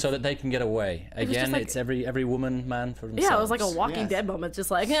Yeah, so that they can get away. was just Again, like- it's every woman, man for themselves. Yeah, it was like a Walking Yes. Dead moment,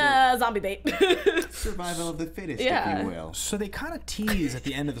 just like zombie bait. Survival of the fittest, Yeah. if you will. So they kind of tease at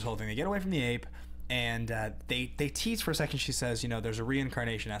the end of this whole thing. They get away from the ape, And they tease for a second. She says, you know, there's a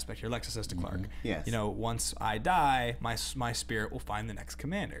reincarnation aspect here. Alexis says to Clark, Yes. you know, once I die, my spirit will find the next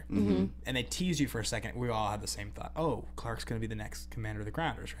commander. And they tease you for a second. We all had the same thought. Oh, Clark's going to be the next commander of the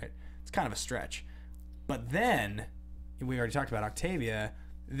Grounders, right? It's kind of a stretch. But then, we already talked about Octavia.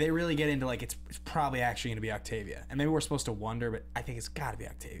 They really get into like it's probably actually going to be Octavia, and maybe we're supposed to wonder, but I think it's got to be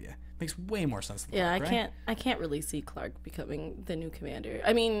Octavia. Makes way more sense than Clark, right? I can't really see Clark becoming the new commander.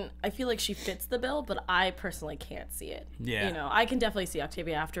 I mean, I feel like she fits the bill, but I personally can't see it. Yeah. You know, I can definitely see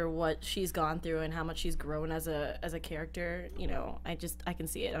Octavia after what she's gone through and how much she's grown as a character. You know, I can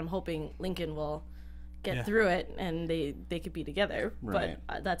see it. I'm hoping Lincoln will get through it and they could be together. Right.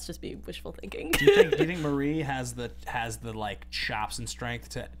 But that's just me wishful thinking. Do you think Marie has the like chops and strength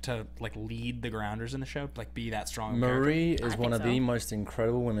to like lead the Grounders in the show, like be that strong? Marie is one of so. the most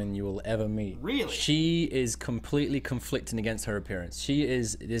incredible women you will ever meet. Really? She is completely conflicting against her appearance. She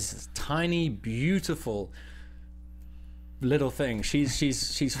is this tiny, beautiful little thing.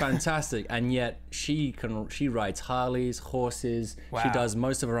 She's fantastic, and yet she rides Harleys, horses. Wow. She does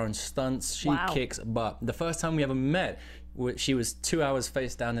most of her own stunts. She kicks butt. The first time we ever met, she was 2 hours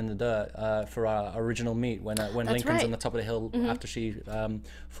face down in the dirt for our original meet when Lincoln's right. on the top of the hill after she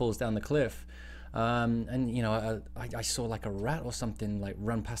falls down the cliff. And you know, I saw like a rat or something like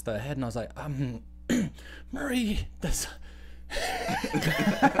run past her head, and I was like, Marie, there's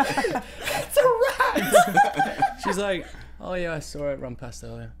it's a rat. She's like, oh yeah, I saw it run past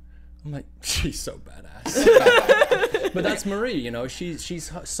earlier. I'm like, she's so badass. But that's Marie, you know, she's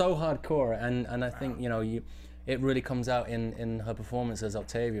so hardcore, and I think, you know, it really comes out in her performance as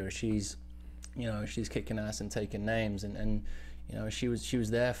Octavia. She's, you know, she's kicking ass and taking names, and you know, she was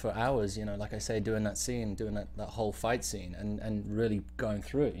there for hours, you know, like I say, doing that scene, doing that whole fight scene, and really going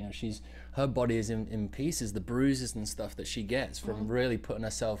through it. You know, her body is in pieces, the bruises and stuff that she gets from really putting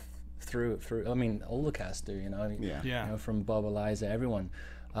herself through. I mean, all the cast do, you know. You know, from Bob, Eliza, everyone.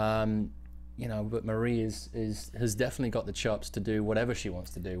 You know, but Marie has definitely got the chops to do whatever she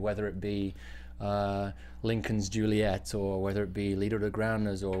wants to do, whether it be Lincoln's Juliet, or whether it be Leader of the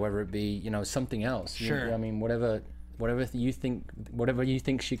Grounders, or whether it be, you know, something else. Sure. I mean, whatever you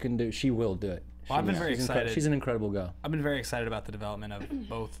think she can do, she will do it. Well, I've been very excited. She's an incredible girl. I've been very excited about the development of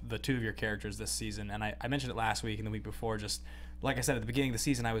both the two of your characters this season, and I mentioned it last week and the week before. Just like I said at the beginning of the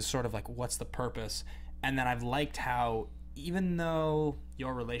season, I was sort of like, what's the purpose? And then I've liked how, even though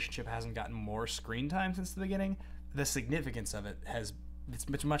your relationship hasn't gotten more screen time since the beginning, the significance of it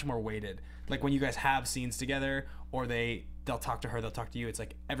it's much more weighted. Like when you guys have scenes together, or they'll talk to her, they'll talk to you, it's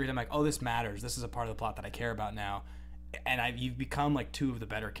like every time, like, oh, this matters, this is a part of the plot that I care about now. And you've become like two of the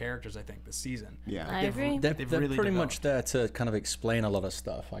better characters, I think, this season. Yeah, I agree. They're really pretty much there to kind of explain a lot of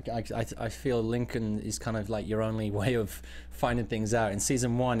stuff. Like I feel Lincoln is kind of like your only way of finding things out. In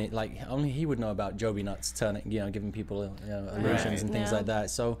season one, only he would know about Joby nuts turning, you know, giving people, you know, illusions and things like that.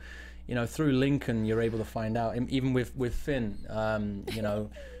 So, you know, through Lincoln, you're able to find out. And even with Finn, you know,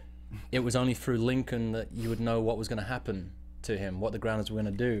 it was only through Lincoln that you would know what was going to happen to him, what the Grounders were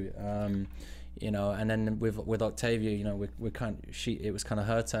going to do. You know, and then with Octavia, you know, it was kind of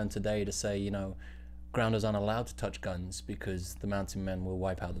her turn today to say, you know, Grounders aren't allowed to touch guns because the Mountain Men will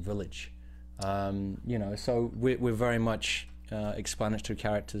wipe out the village. You know, so we're very much explanatory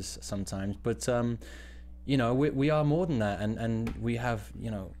characters sometimes, but you know, we are more than that, and we have, you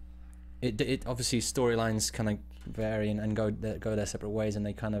know, it obviously storylines kind of vary and go their separate ways, and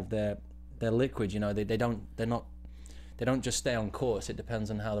they're liquid. You know, they don't just stay on course. It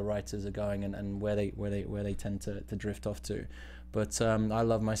depends on how the writers are going and where they tend to drift off to. But I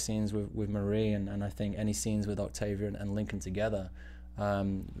love my scenes with Marie, and I think any scenes with Octavia and Lincoln together,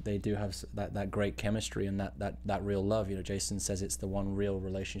 they do have that great chemistry and that real love. You know, Jason says it's the one real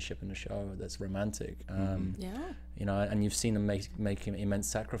relationship in the show that's romantic. You know, and you've seen them make immense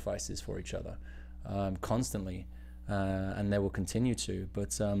sacrifices for each other constantly, and they will continue to.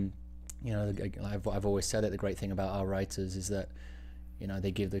 But you know, I've always said it. The great thing about our writers is that, you know, they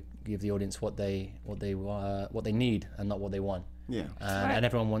give the audience what they need and not what they want. Yeah. And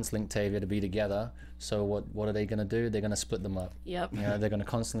everyone wants Linktavia to be together. So what are they going to do? They're going to split them up. Yep. You know, they're going to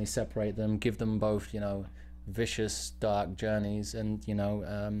constantly separate them, give them both, you know, vicious, dark journeys, and, you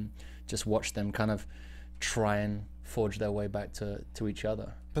know, just watch them kind of try and forge their way back to each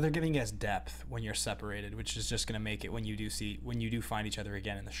other. But they're giving us depth when you're separated, which is just going to make it when you do find each other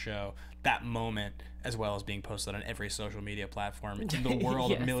again in the show, that moment, as well as being posted on every social media platform in the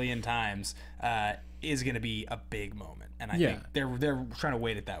world Yes. a million times, is going to be a big moment. And I think they're trying to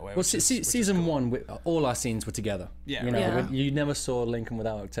weight it that way. Well, season one, all our scenes were together. Yeah. You know, Yeah. you never saw Lincoln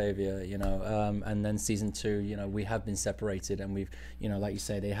without Octavia. You know, and then season two, you know, we have been separated, and we've, you know, like you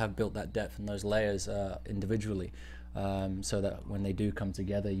say, they have built that depth and those layers individually. So that when they do come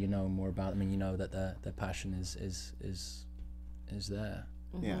together, you know more about them, and you know that their passion is there.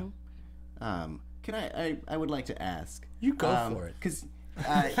 Yeah. Can I would like to ask. You go for it. Because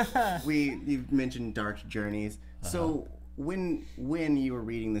you've mentioned Dark Journeys. So when you were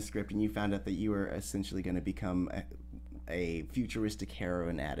reading the script and you found out that you were essentially going to become a futuristic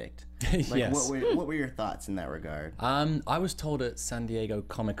heroin addict, like Yes. what were your thoughts in that regard? I was told at San Diego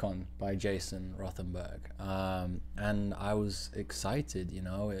Comic-Con by Jason Rothenberg, and I was excited, you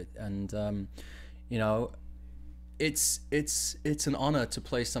know, you know, it's an honor to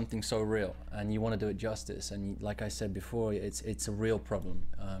play something so real, and you want to do it justice. And like I said before, it's a real problem.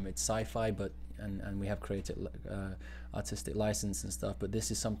 It's sci-fi, but and we have creative artistic license and stuff, but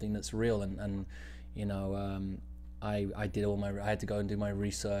this is something that's real, and you know, I did I had to go and do my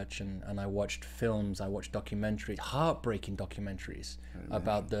research, and I watched films, I watched documentaries, heartbreaking documentaries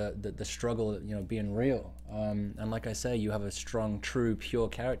about the struggle, you know, being real. And like I say, you have a strong, true, pure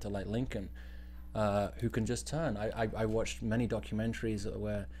character like Lincoln, who can just turn. I watched many documentaries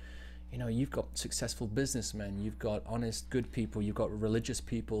where, you know, you've got successful businessmen, you've got honest, good people, you've got religious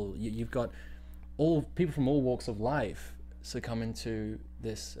people, you've got all people from all walks of life succumbing to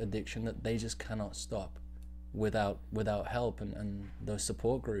this addiction that they just cannot stop without help and those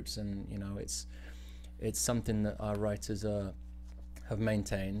support groups. And you know, it's something that our writers have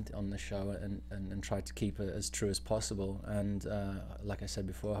maintained on the show and tried to keep it as true as possible. And like I said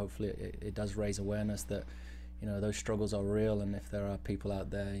before, hopefully it does raise awareness that, you know, those struggles are real, and if there are people out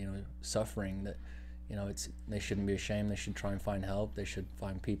there, you know, suffering, that, you know, they shouldn't be ashamed. They should try and find help. They should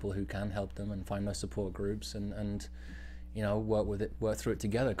find people who can help them and find those support groups, and you know, work through it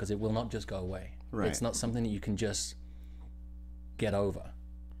together, because it will not just go away. Right. It's not something that you can just get over,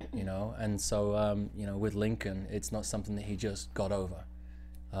 you know. And so you know, with Lincoln, it's not something that he just got over.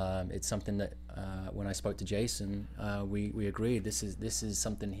 It's something that when I spoke to Jason, we agreed this is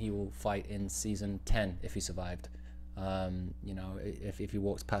something he will fight in season 10 if he survived. You know, if he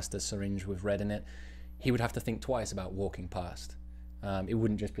walks past a syringe with red in it, he would have to think twice about walking past. It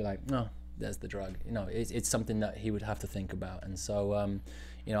wouldn't just be like, no, there's the drug. You know, it's something that he would have to think about. And so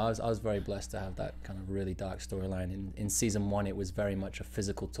you know, I was very blessed to have that kind of really dark storyline. In season 1, it was very much a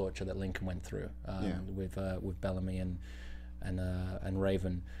physical torture that Lincoln went through with Bellamy and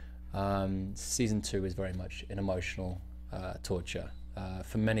Raven. Season 2 is very much an emotional torture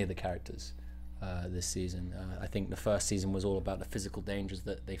for many of the characters this season. I think the first season was all about the physical dangers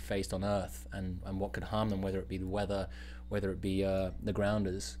that they faced on Earth and what could harm them, whether it be the weather, whether it be the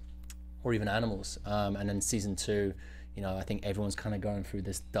grounders, or even animals. And then season 2, you know, I think everyone's kind of going through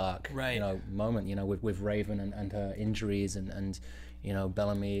this dark, you know, moment, you know, with Raven and her injuries and you know,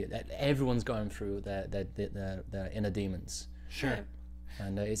 Bellamy. Everyone's going through their inner demons. Sure.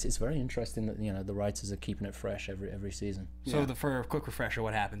 And it's very interesting that, you know, the writers are keeping it fresh every season. So for a quick refresher,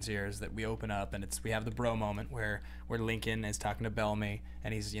 what happens here is that we open up and we have the bro moment where Lincoln is talking to Bellamy,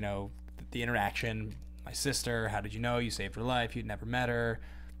 and he's, you know, the interaction. My sister, how did you know? You saved her life. You'd never met her.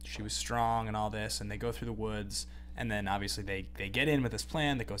 She was strong and all this. And they go through the woods, and then obviously they get in with this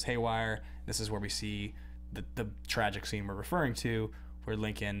plan that goes haywire. This is where we see the tragic scene we're referring to, where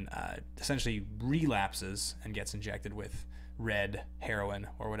Lincoln essentially relapses and gets injected with red heroin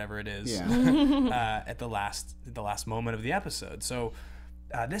or whatever it is at the last moment of the episode. So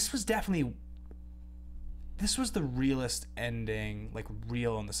this was the realest ending, like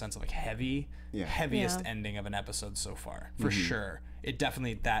real in the sense of like heaviest ending of an episode so far, for sure. It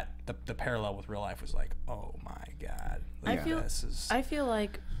definitely, the parallel with real life was like, oh my god, like, I feel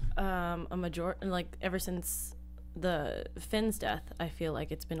like a majority, like ever since the Finn's death, I feel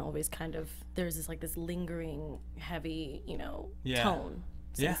like it's been always kind of, there's this lingering heavy, you know, tone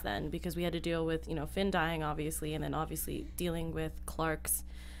since then, because we had to deal with, you know, Finn dying obviously, and then obviously dealing with Clark's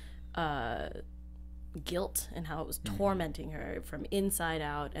guilt and how it was tormenting her from inside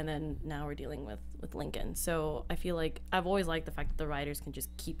out, and then now we're dealing with Lincoln. So I feel like I've always liked the fact that the writers can just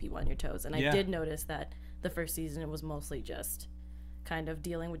keep you on your toes, and I did notice that the first season it was mostly just kind of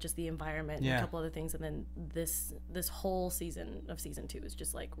dealing with just the environment and a couple other things, and then this whole season of season 2 is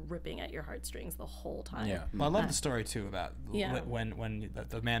just like ripping at your heartstrings the whole time. Yeah. Well, I love the story too about when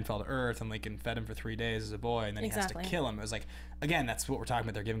the man fell to Earth and Lincoln fed him for 3 days as a boy, and then he has to kill him. It was like, again, that's what we're talking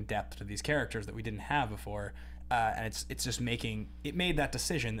about. They're giving depth to these characters that we didn't have before, and it's just made that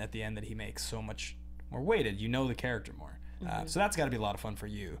decision at the end that he makes so much more weighted. You know the character more, so that's got to be a lot of fun for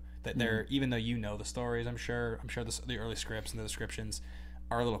you. That they're even though you know the stories, I'm sure the early scripts and the descriptions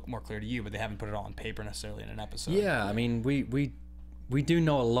are a little more clear to you, but they haven't put it all on paper necessarily in an episode. Yeah, I mean, we do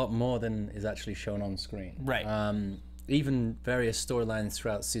know a lot more than is actually shown on screen. Right. Even various storylines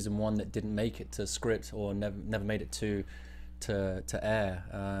throughout season 1 that didn't make it to script or never made it to air.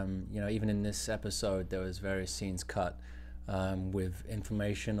 You know, even in this episode, there was various scenes cut with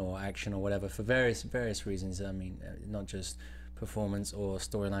information or action or whatever for various reasons. I mean, not just performance or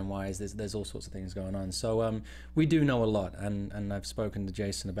storyline wise, there's all sorts of things going on. So we do know a lot, and I've spoken to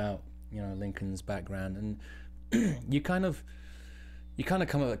Jason about, you know, Lincoln's background, and you kind of come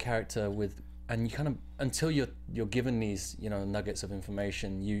up with a character with, and you kind of, until you're given these, you know, nuggets of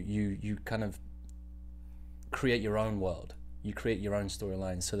information, you kind of create your own world, you create your own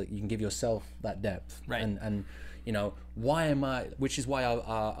storyline so that you can give yourself that depth. Right. And you know, which is why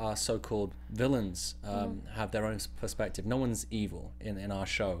our so-called villains have their own perspective. No one's evil in our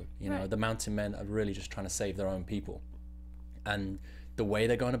show. You know, the Mountain Men are really just trying to save their own people. And the way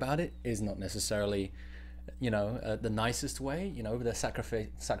they're going about it is not necessarily, you know, the nicest way. You know, they're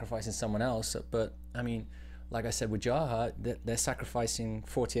sacrificing someone else. But, I mean, like I said, with Jaha, they're sacrificing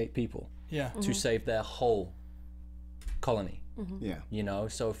 48 people to save their whole colony. Yeah. You know,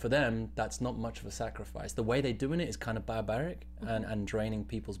 so for them, that's not much of a sacrifice. The way they're doing it is kind of barbaric and draining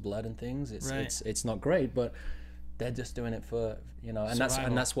people's blood and things. It's not great, but they're just doing it for, you know, and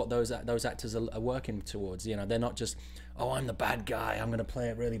that's what those actors are working towards. You know, they're not just, oh, I'm the bad guy, I'm gonna play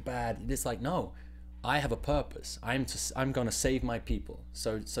it really bad. It's like, no, I have a purpose. I'm gonna save my people.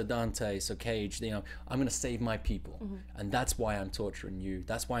 So Dante, so Cage, you know, I'm gonna save my people, and that's why I'm torturing you.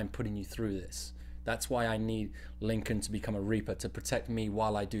 That's why I'm putting you through this. That's why I need Lincoln to become a Reaper, to protect me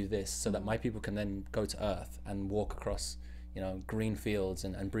while I do this, so that my people can then go to Earth and walk across, you know, green fields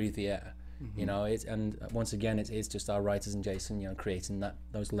and breathe the air. You know, and once again, it's just our writers and Jason, you know, creating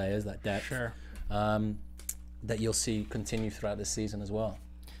those layers, that depth, that you'll see continue throughout this season as well.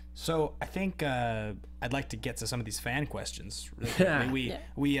 So I think I'd like to get to some of these fan questions. Really.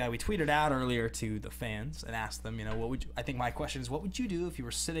 We tweeted out earlier to the fans and asked them, you know, I think my question is, what would you do if you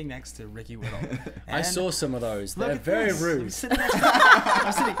were sitting next to Ricky Whittle? I saw some of those. They're very rude.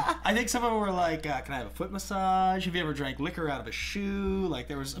 I think some of them were like, can I have a foot massage? Have you ever drank liquor out of a shoe? Like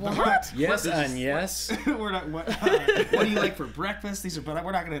there was yes and yes. We're not. What do you like for breakfast? But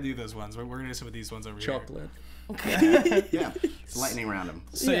we're not going to do those ones. We're going to do some of these ones over here. Chocolate. Yeah, lightning round them.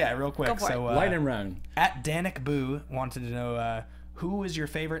 So yeah, real quick. So lightning round. At Danik Boo wanted to know who is your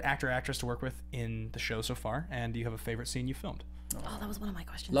favorite actor or actress to work with in the show so far, and do you have a favorite scene you filmed? Oh, that was one of my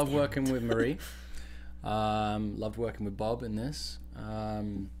questions. Love working with Marie. Loved working with Bob in this.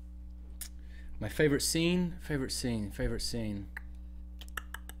 My favorite scene. On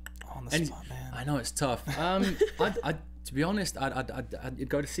the spot, man. I know it's tough. To be honest, I'd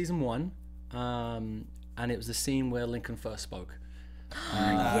go to season 1. And it was the scene where Lincoln first spoke.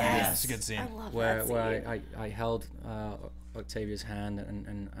 Yes, it's a good scene. I love where that scene. where I held Octavia's hand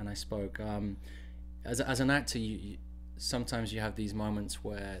and I spoke. As an actor, sometimes you have these moments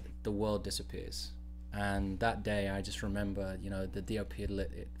where the world disappears. And that day, I just remember, you know, the DOP had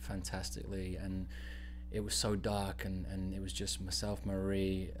lit it fantastically, and it was so dark, and it was just myself,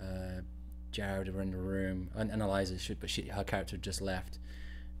 Marie, Jared were in the room, and Eliza, but her character had just left.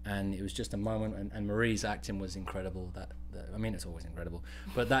 And it was just a moment, and Marie's acting was incredible. I mean, it's always incredible,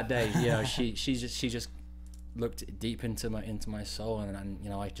 but that day, you know, she just looked deep into my soul, and you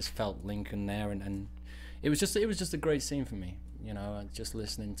know, I just felt Lincoln there, and it was just a great scene for me, you know, just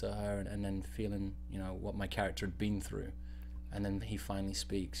listening to her and then feeling, you know, what my character had been through, and then he finally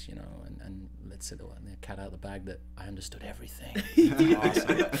speaks, you know, and let's say the cat out of the bag that I understood everything.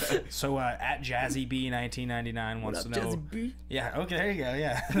 Awesome. So at Jazzy B 1999 wants to know. Jazzy B? Yeah. Okay. There you go.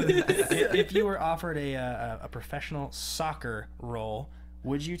 Yeah. If you were offered a professional soccer role,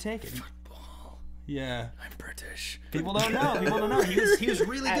 would you take it? Football. Yeah. I'm British. People don't know. He was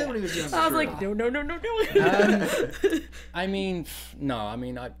really good when he was younger. I was like, no. I mean, no. I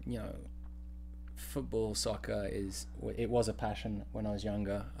mean, you know, football, soccer it was a passion when I was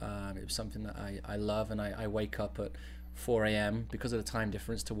younger. It was something that I love, and I wake up at 4 a.m. because of the time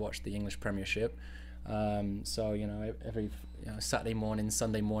difference to watch the English Premiership. So, you know, every Saturday morning,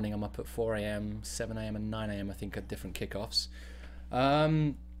 Sunday morning, I'm up at 4 a.m., 7 a.m. and 9 a.m. I think at different kickoffs.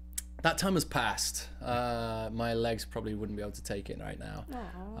 That time has passed. My legs probably wouldn't be able to take it right now.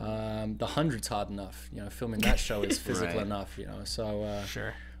 The 100's hard enough. You know, filming that show is physical enough. You know, so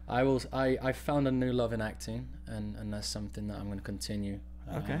Sure. I found a new love in acting, and that's something that I'm going to continue.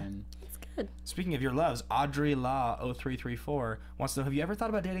 Okay. That's good. Speaking of your loves, Audrey Law 0334 wants to know: have you ever thought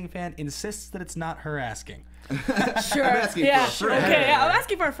about dating a fan? Insists that it's not her asking. Sure. Yeah. Okay. I'm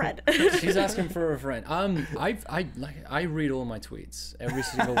asking for a friend. She's asking for a friend. I read all my tweets, every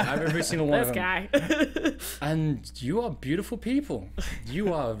single one of them. This guy. And you are beautiful people.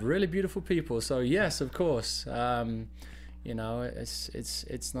 You are really beautiful people. So yes, of course. You know,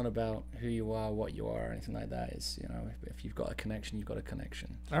 it's not about who you are, what you are, or anything like that. It's, you know, if you've got a connection, you've got a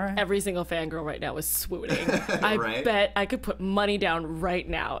connection. All right. Every single fangirl right now is swooning. I Right? bet I could put money down right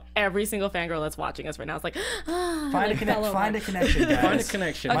now. Every single fangirl that's watching us right now is like, Find a connection, guys. Find a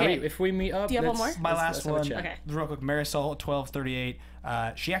connection. Okay. If we meet up, Do you have one let's- more? My let's last have a one, chat. Okay. real quick. Marisol 1238.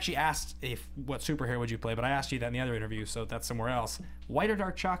 She actually asked what superhero would you play, but I asked you that in the other interview, so that's somewhere else. White or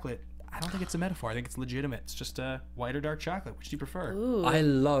dark chocolate? I don't think it's a metaphor. I think it's legitimate. It's just white or dark chocolate. Which do you prefer? ooh. I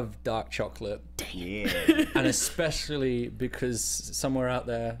love dark chocolate, Yeah. and especially because somewhere out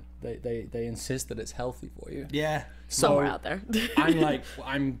there they insist that it's healthy for you. Yeah. So Somewhere out there.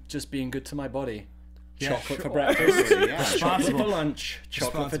 I'm just being good to my body. Yeah, Chocolate for sure. breakfast, Yeah. chocolate for Responsible. lunch,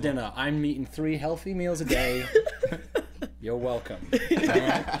 chocolate for Responsible. dinner. I'm eating 3 healthy meals a day. You're welcome.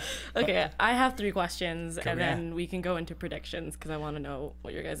 Okay, I have 3 questions, and yeah. then we can go into predictions because I want to know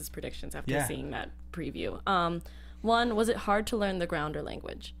what your guys' predictions after Yeah. seeing that preview. One, was it hard to learn the Grounder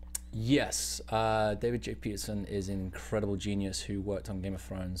language? Yes, David J. Peterson is an incredible genius who worked on Game of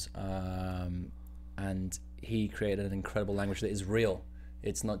Thrones, and he created an incredible language that is real.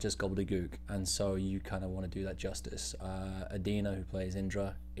 It's not just gobbledygook, and so you kind of want to do that justice. Adina, who plays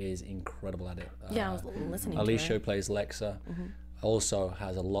Indra, is incredible at it. Yeah, I was listening to Alicia, her. who plays Lexa, also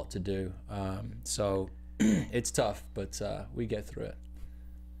has a lot to do. So it's tough, but we get through it.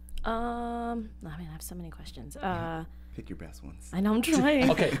 I mean, I have so many questions. Pick your best ones. I know I'm trying.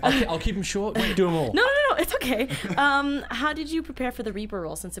 Okay, I'll keep them short. Wait, do them all. No, it's okay. How did you prepare for the Reaper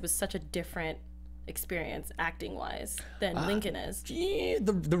role since it was such a different experience acting wise than Lincoln is? Yeah,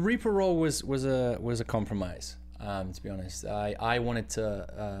 the Reaper role was a compromise. To be honest, I wanted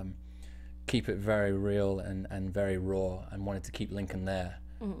to keep it very real and very raw, and wanted to keep Lincoln there.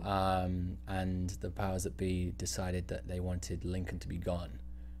 And the powers that be decided that they wanted Lincoln to be gone,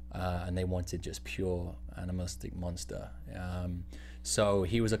 and they wanted just pure animalistic monster. So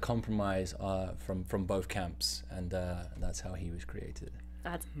he was a compromise from both camps, and that's how he was created.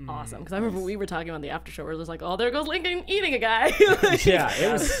 That's awesome. Because I remember we were talking on the after show where it was like, oh, there goes Lincoln eating a guy. Yeah,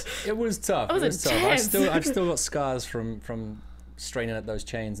 it was tough. That was tough. intense. I've still got scars from straining at those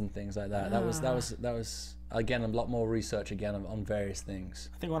chains and things like that. That was again a lot more research on various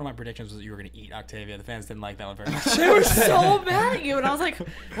things. I think one of my predictions was that you were going to eat Octavia. The fans didn't like that one very much. They were so mad at you, and I was like,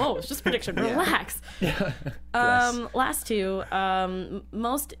 whoa, it's just a prediction. Relax. Yes. Last 2.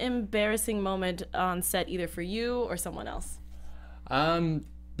 Most embarrassing moment on set, either for you or someone else.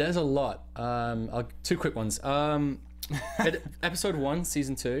 There's a lot. 2 quick ones. Episode 1,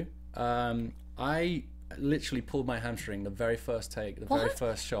 season 2. I literally pulled my hamstring the very first take, the very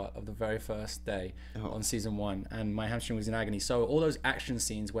first shot of the very first day on season 1, and my hamstring was in agony. So all those action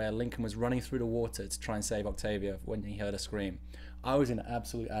scenes where Lincoln was running through the water to try and save Octavia when he heard her scream, I was in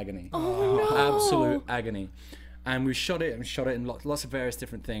absolute agony. Absolute agony. And we shot it in lots of various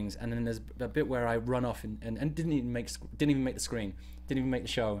different things. And then there's a bit where I run off and didn't even make the screen, didn't even make the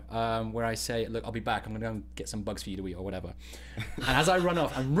show, where I say, look, I'll be back. I'm going to go and get some bugs for you to eat or whatever. And as I run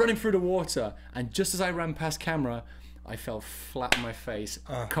off, I'm running through the water. And just as I ran past camera, I fell flat on my face,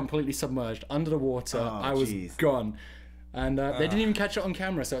 completely submerged under the water. I was gone. And they didn't even catch it on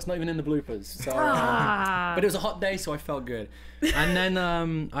camera, so it's not even in the bloopers. So, but it was a hot day, so I felt good. And then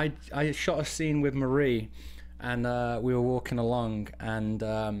I shot a scene with Marie, and we were walking along, and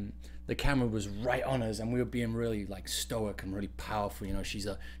the camera was right on us, and we were being really like stoic and really powerful. You know, she's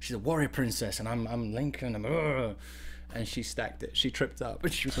a warrior princess, and I'm Lincoln, and she stacked it. She tripped up,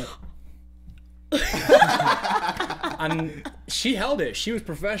 and she was like, and she held it. She was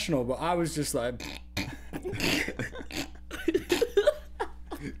professional, but I was just like.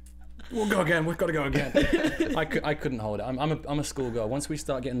 We'll go again. We've got to go again. I couldn't hold it. I'm a schoolgirl. Once we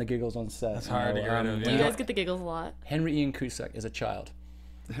start getting the giggles on set, It's hard to get rid of. Do you guys get the giggles a lot? Henry Ian Cusack is a child.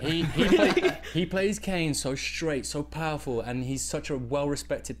 He plays Kane so straight, so powerful, and he's such a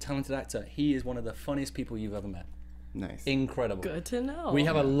well-respected, talented actor. He is one of the funniest people you've ever met. Nice. Incredible. Good to know. We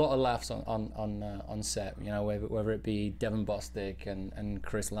have a lot of laughs on set, you know, whether it be Devin Bostic and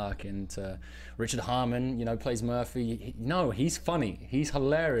Chris Larkin to Richard Harmon, you know, plays Murphy. He's funny. He's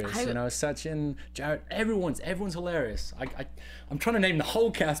hilarious. You know, Sachin, Jared, everyone's hilarious. I'm trying to name the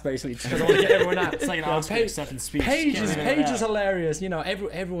whole cast basically because I want to get everyone out. It's like an Oscar acceptance speech. Paige is hilarious. You know,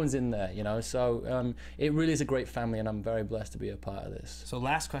 everyone's in there. You know, so it really is a great family, and I'm very blessed to be a part of this. So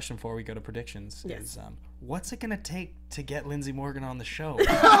last question before we go to predictions is, what's it gonna take to get Lindsay Morgan on the show? Oh,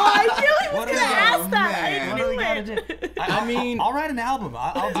 I knew he was gonna ask that. I knew it. I mean, I'll write an album.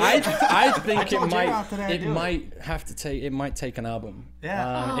 I think it might take an album.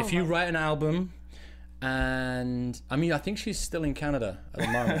 Yeah. If you write an album, and I mean, I think she's still in Canada at the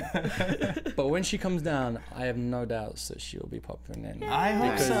moment. But when she comes down, I have no doubts that she'll be popping in. I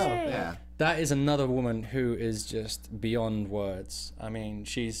hope so. Yeah. That is another woman who is just beyond words. I mean,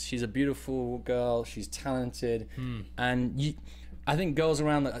 she's a beautiful girl. She's talented, and I think girls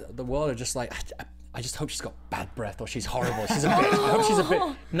around the world are just like, I just hope she's got bad breath or she's horrible. She's a bitch. I hope she's a bit.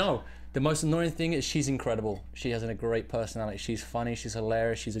 No, the most annoying thing is she's incredible. She has a great personality. She's funny. She's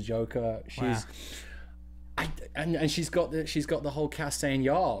hilarious. She's a joker. And she's got the whole cast saying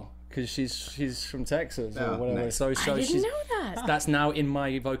y'all because she's from Texas or whatever. Nice. So I didn't she's, know that. that's now in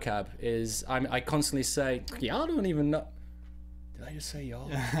my vocab. I constantly say y'all don't even know. Did I just say y'all?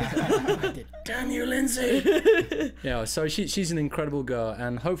 I did. Damn you, Lindsay. Yeah. So she's an incredible girl,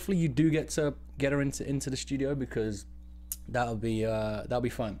 and hopefully you do get her into the studio because that'll be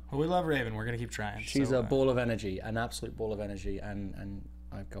fun. Well, we love Raven. We're gonna keep trying. She's a ball of energy, an absolute ball of energy, and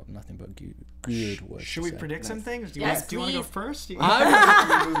I've got nothing but good words. Should we predict some things? Do you Yes, want to go please. first?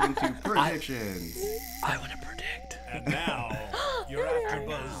 We're moving to predictions. I want to predict. And now, your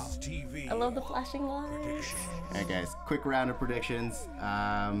AfterBuzz TV. I love the flashing lights. All right, guys. Quick round of predictions.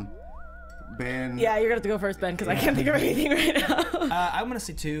 Ben. Yeah, you're gonna have to go first, Ben, because I can't think of anything right now. I'm gonna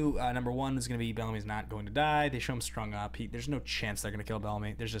say two. Number one is gonna be Bellamy's not going to die. They show him strung up. There's no chance they're gonna kill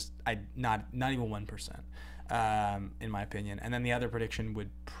Bellamy. There's just not even 1%, in my opinion. And then the other prediction would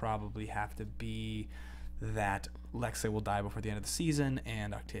probably have to be that Lexa will die before the end of the season,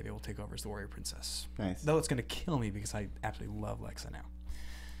 and Octavia will take over as the Warrior Princess. Nice. Though it's gonna kill me because I absolutely love Lexa now.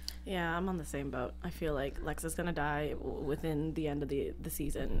 Yeah, I'm on the same boat. I feel like Lexa's gonna die within the end of the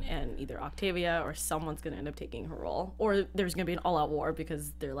season, and either Octavia or someone's gonna end up taking her role, or there's gonna be an all-out war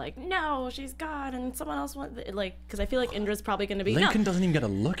because they're like, no, she's gone, and someone else wants, like, because I feel like Indra's probably gonna be. Lincoln doesn't even get a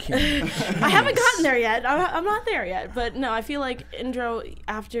look here. I haven't gotten there yet. I'm not there yet, but no, I feel like Indra,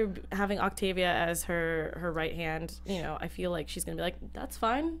 after having Octavia as her right hand, you know, I feel like she's gonna be like, that's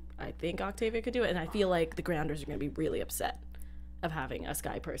fine. I think Octavia could do it, and I feel like the Grounders are gonna be really upset of having a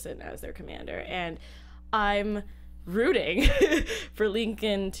sky person as their commander, and I'm rooting for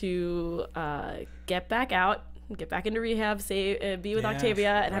Lincoln to get back out, get back into rehab, be with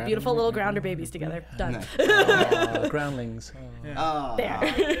Octavia, and have beautiful little grounder babies together. Done. Groundlings. Oh,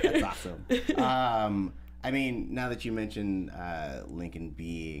 There. that's awesome. I mean, now that you mention Lincoln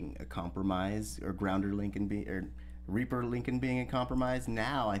being a compromise, or Grounder Lincoln being, or Reaper Lincoln being a compromise,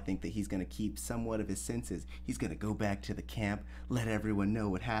 now I think that he's going to keep somewhat of his senses. He's going to go back to the camp, let everyone know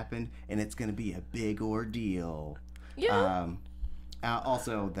what happened, and it's going to be a big ordeal. Yeah.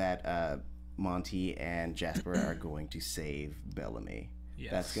 Also, that Monty and Jasper are going to save Bellamy.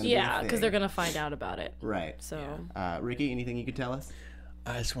 Yes. That's going to be a Yeah, because thing. they're gonna find out about it. Right. So. Ricky, anything you could tell us?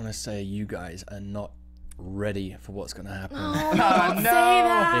 I just want to say you guys are not ready for what's going to happen. Oh, don't say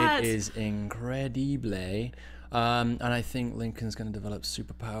that. It is incredible. And I think Lincoln's going to develop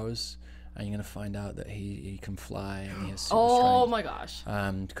superpowers, and you're going to find out that he can fly and he has super Oh strength. my gosh.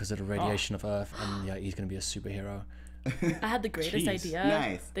 Because of the radiation of Earth, and yeah, he's going to be a superhero. I had the greatest Jeez. idea.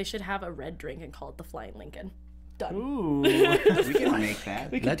 Nice. They should have a red drink and call it the Flying Lincoln. Done. Ooh. We can make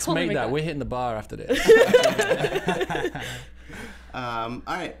that. Let's totally make make that. that. We're hitting the bar after this. All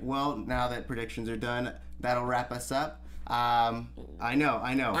right. Well, now that predictions are done, that'll wrap us up. I know.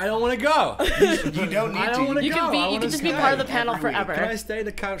 I don't want to go. You don't need I don't want to. to You go. can be. I You wanna can just be stay. part of the panel every week. Can I forever. stay?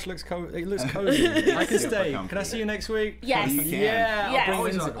 The couch looks it looks cozy. I can stay. comfy. Can I see you next week? Yes. You can. Yeah. Yes. I'll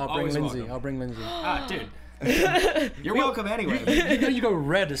Always bring Lindsay. welcome. I'll bring Always Lindsay. welcome. I'll bring Lindsay. Ah, dude. You're welcome anyway. You know you go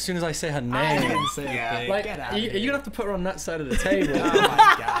red as soon as I say her name. Yeah. Like, Get out of you're gonna have to put her on that side of the table. Oh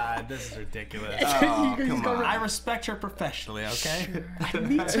my god, this is ridiculous. Oh, come on. I respect her professionally, okay?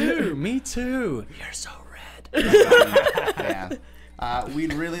 Me too. Me too. You're so red. Yeah.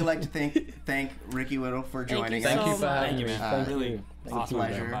 We'd really like to thank Ricky Whittle for joining Thank us. Thank you for much. having Thank you, me. man. Thank Really you. awesome.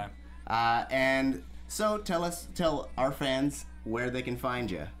 pleasure. Bye. And so tell our fans where they can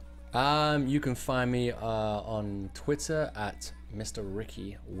find you. You can find me on Twitter at Mr.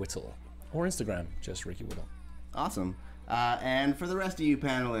 Ricky Whittle, or Instagram, just Ricky Whittle. Awesome. And for the rest of you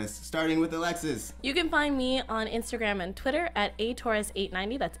panelists, starting with Alexis. You can find me on Instagram and Twitter at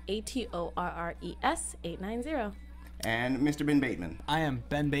atorres890. That's ATORRES 890. And Mr. Ben Bateman. I am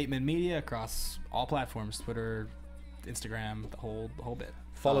Ben Bateman Media across all platforms: Twitter, Instagram, the whole bit.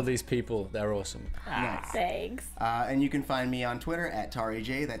 Follow these people; they're awesome. Nice. Thanks. And you can find me on Twitter at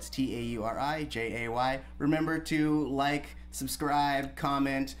TauriJ. That's Taurijay. Remember to like, subscribe,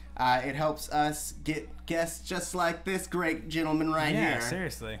 comment. It helps us get guests just like this great gentleman right Yeah, here.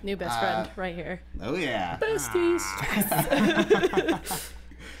 seriously. New best friend right here. Oh yeah. Besties.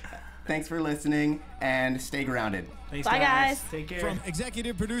 Thanks for listening and stay grounded. Thanks, Bye, guys. Take care. From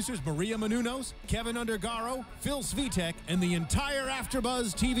executive producers Maria Menounos, Kevin Undergaro, Phil Svitek, and the entire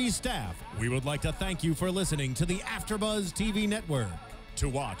AfterBuzz TV staff, we would like to thank you for listening to the AfterBuzz TV network. To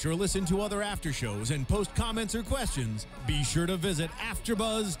watch or listen to other after shows and post comments or questions, be sure to visit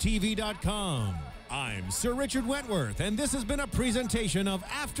AfterBuzzTV.com. I'm Sir Richard Wentworth, and this has been a presentation of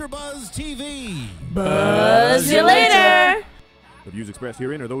AfterBuzz TV. Buzz you later. The views expressed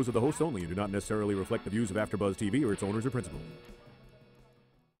herein are those of the hosts only and do not necessarily reflect the views of AfterBuzz TV or its owners or principals.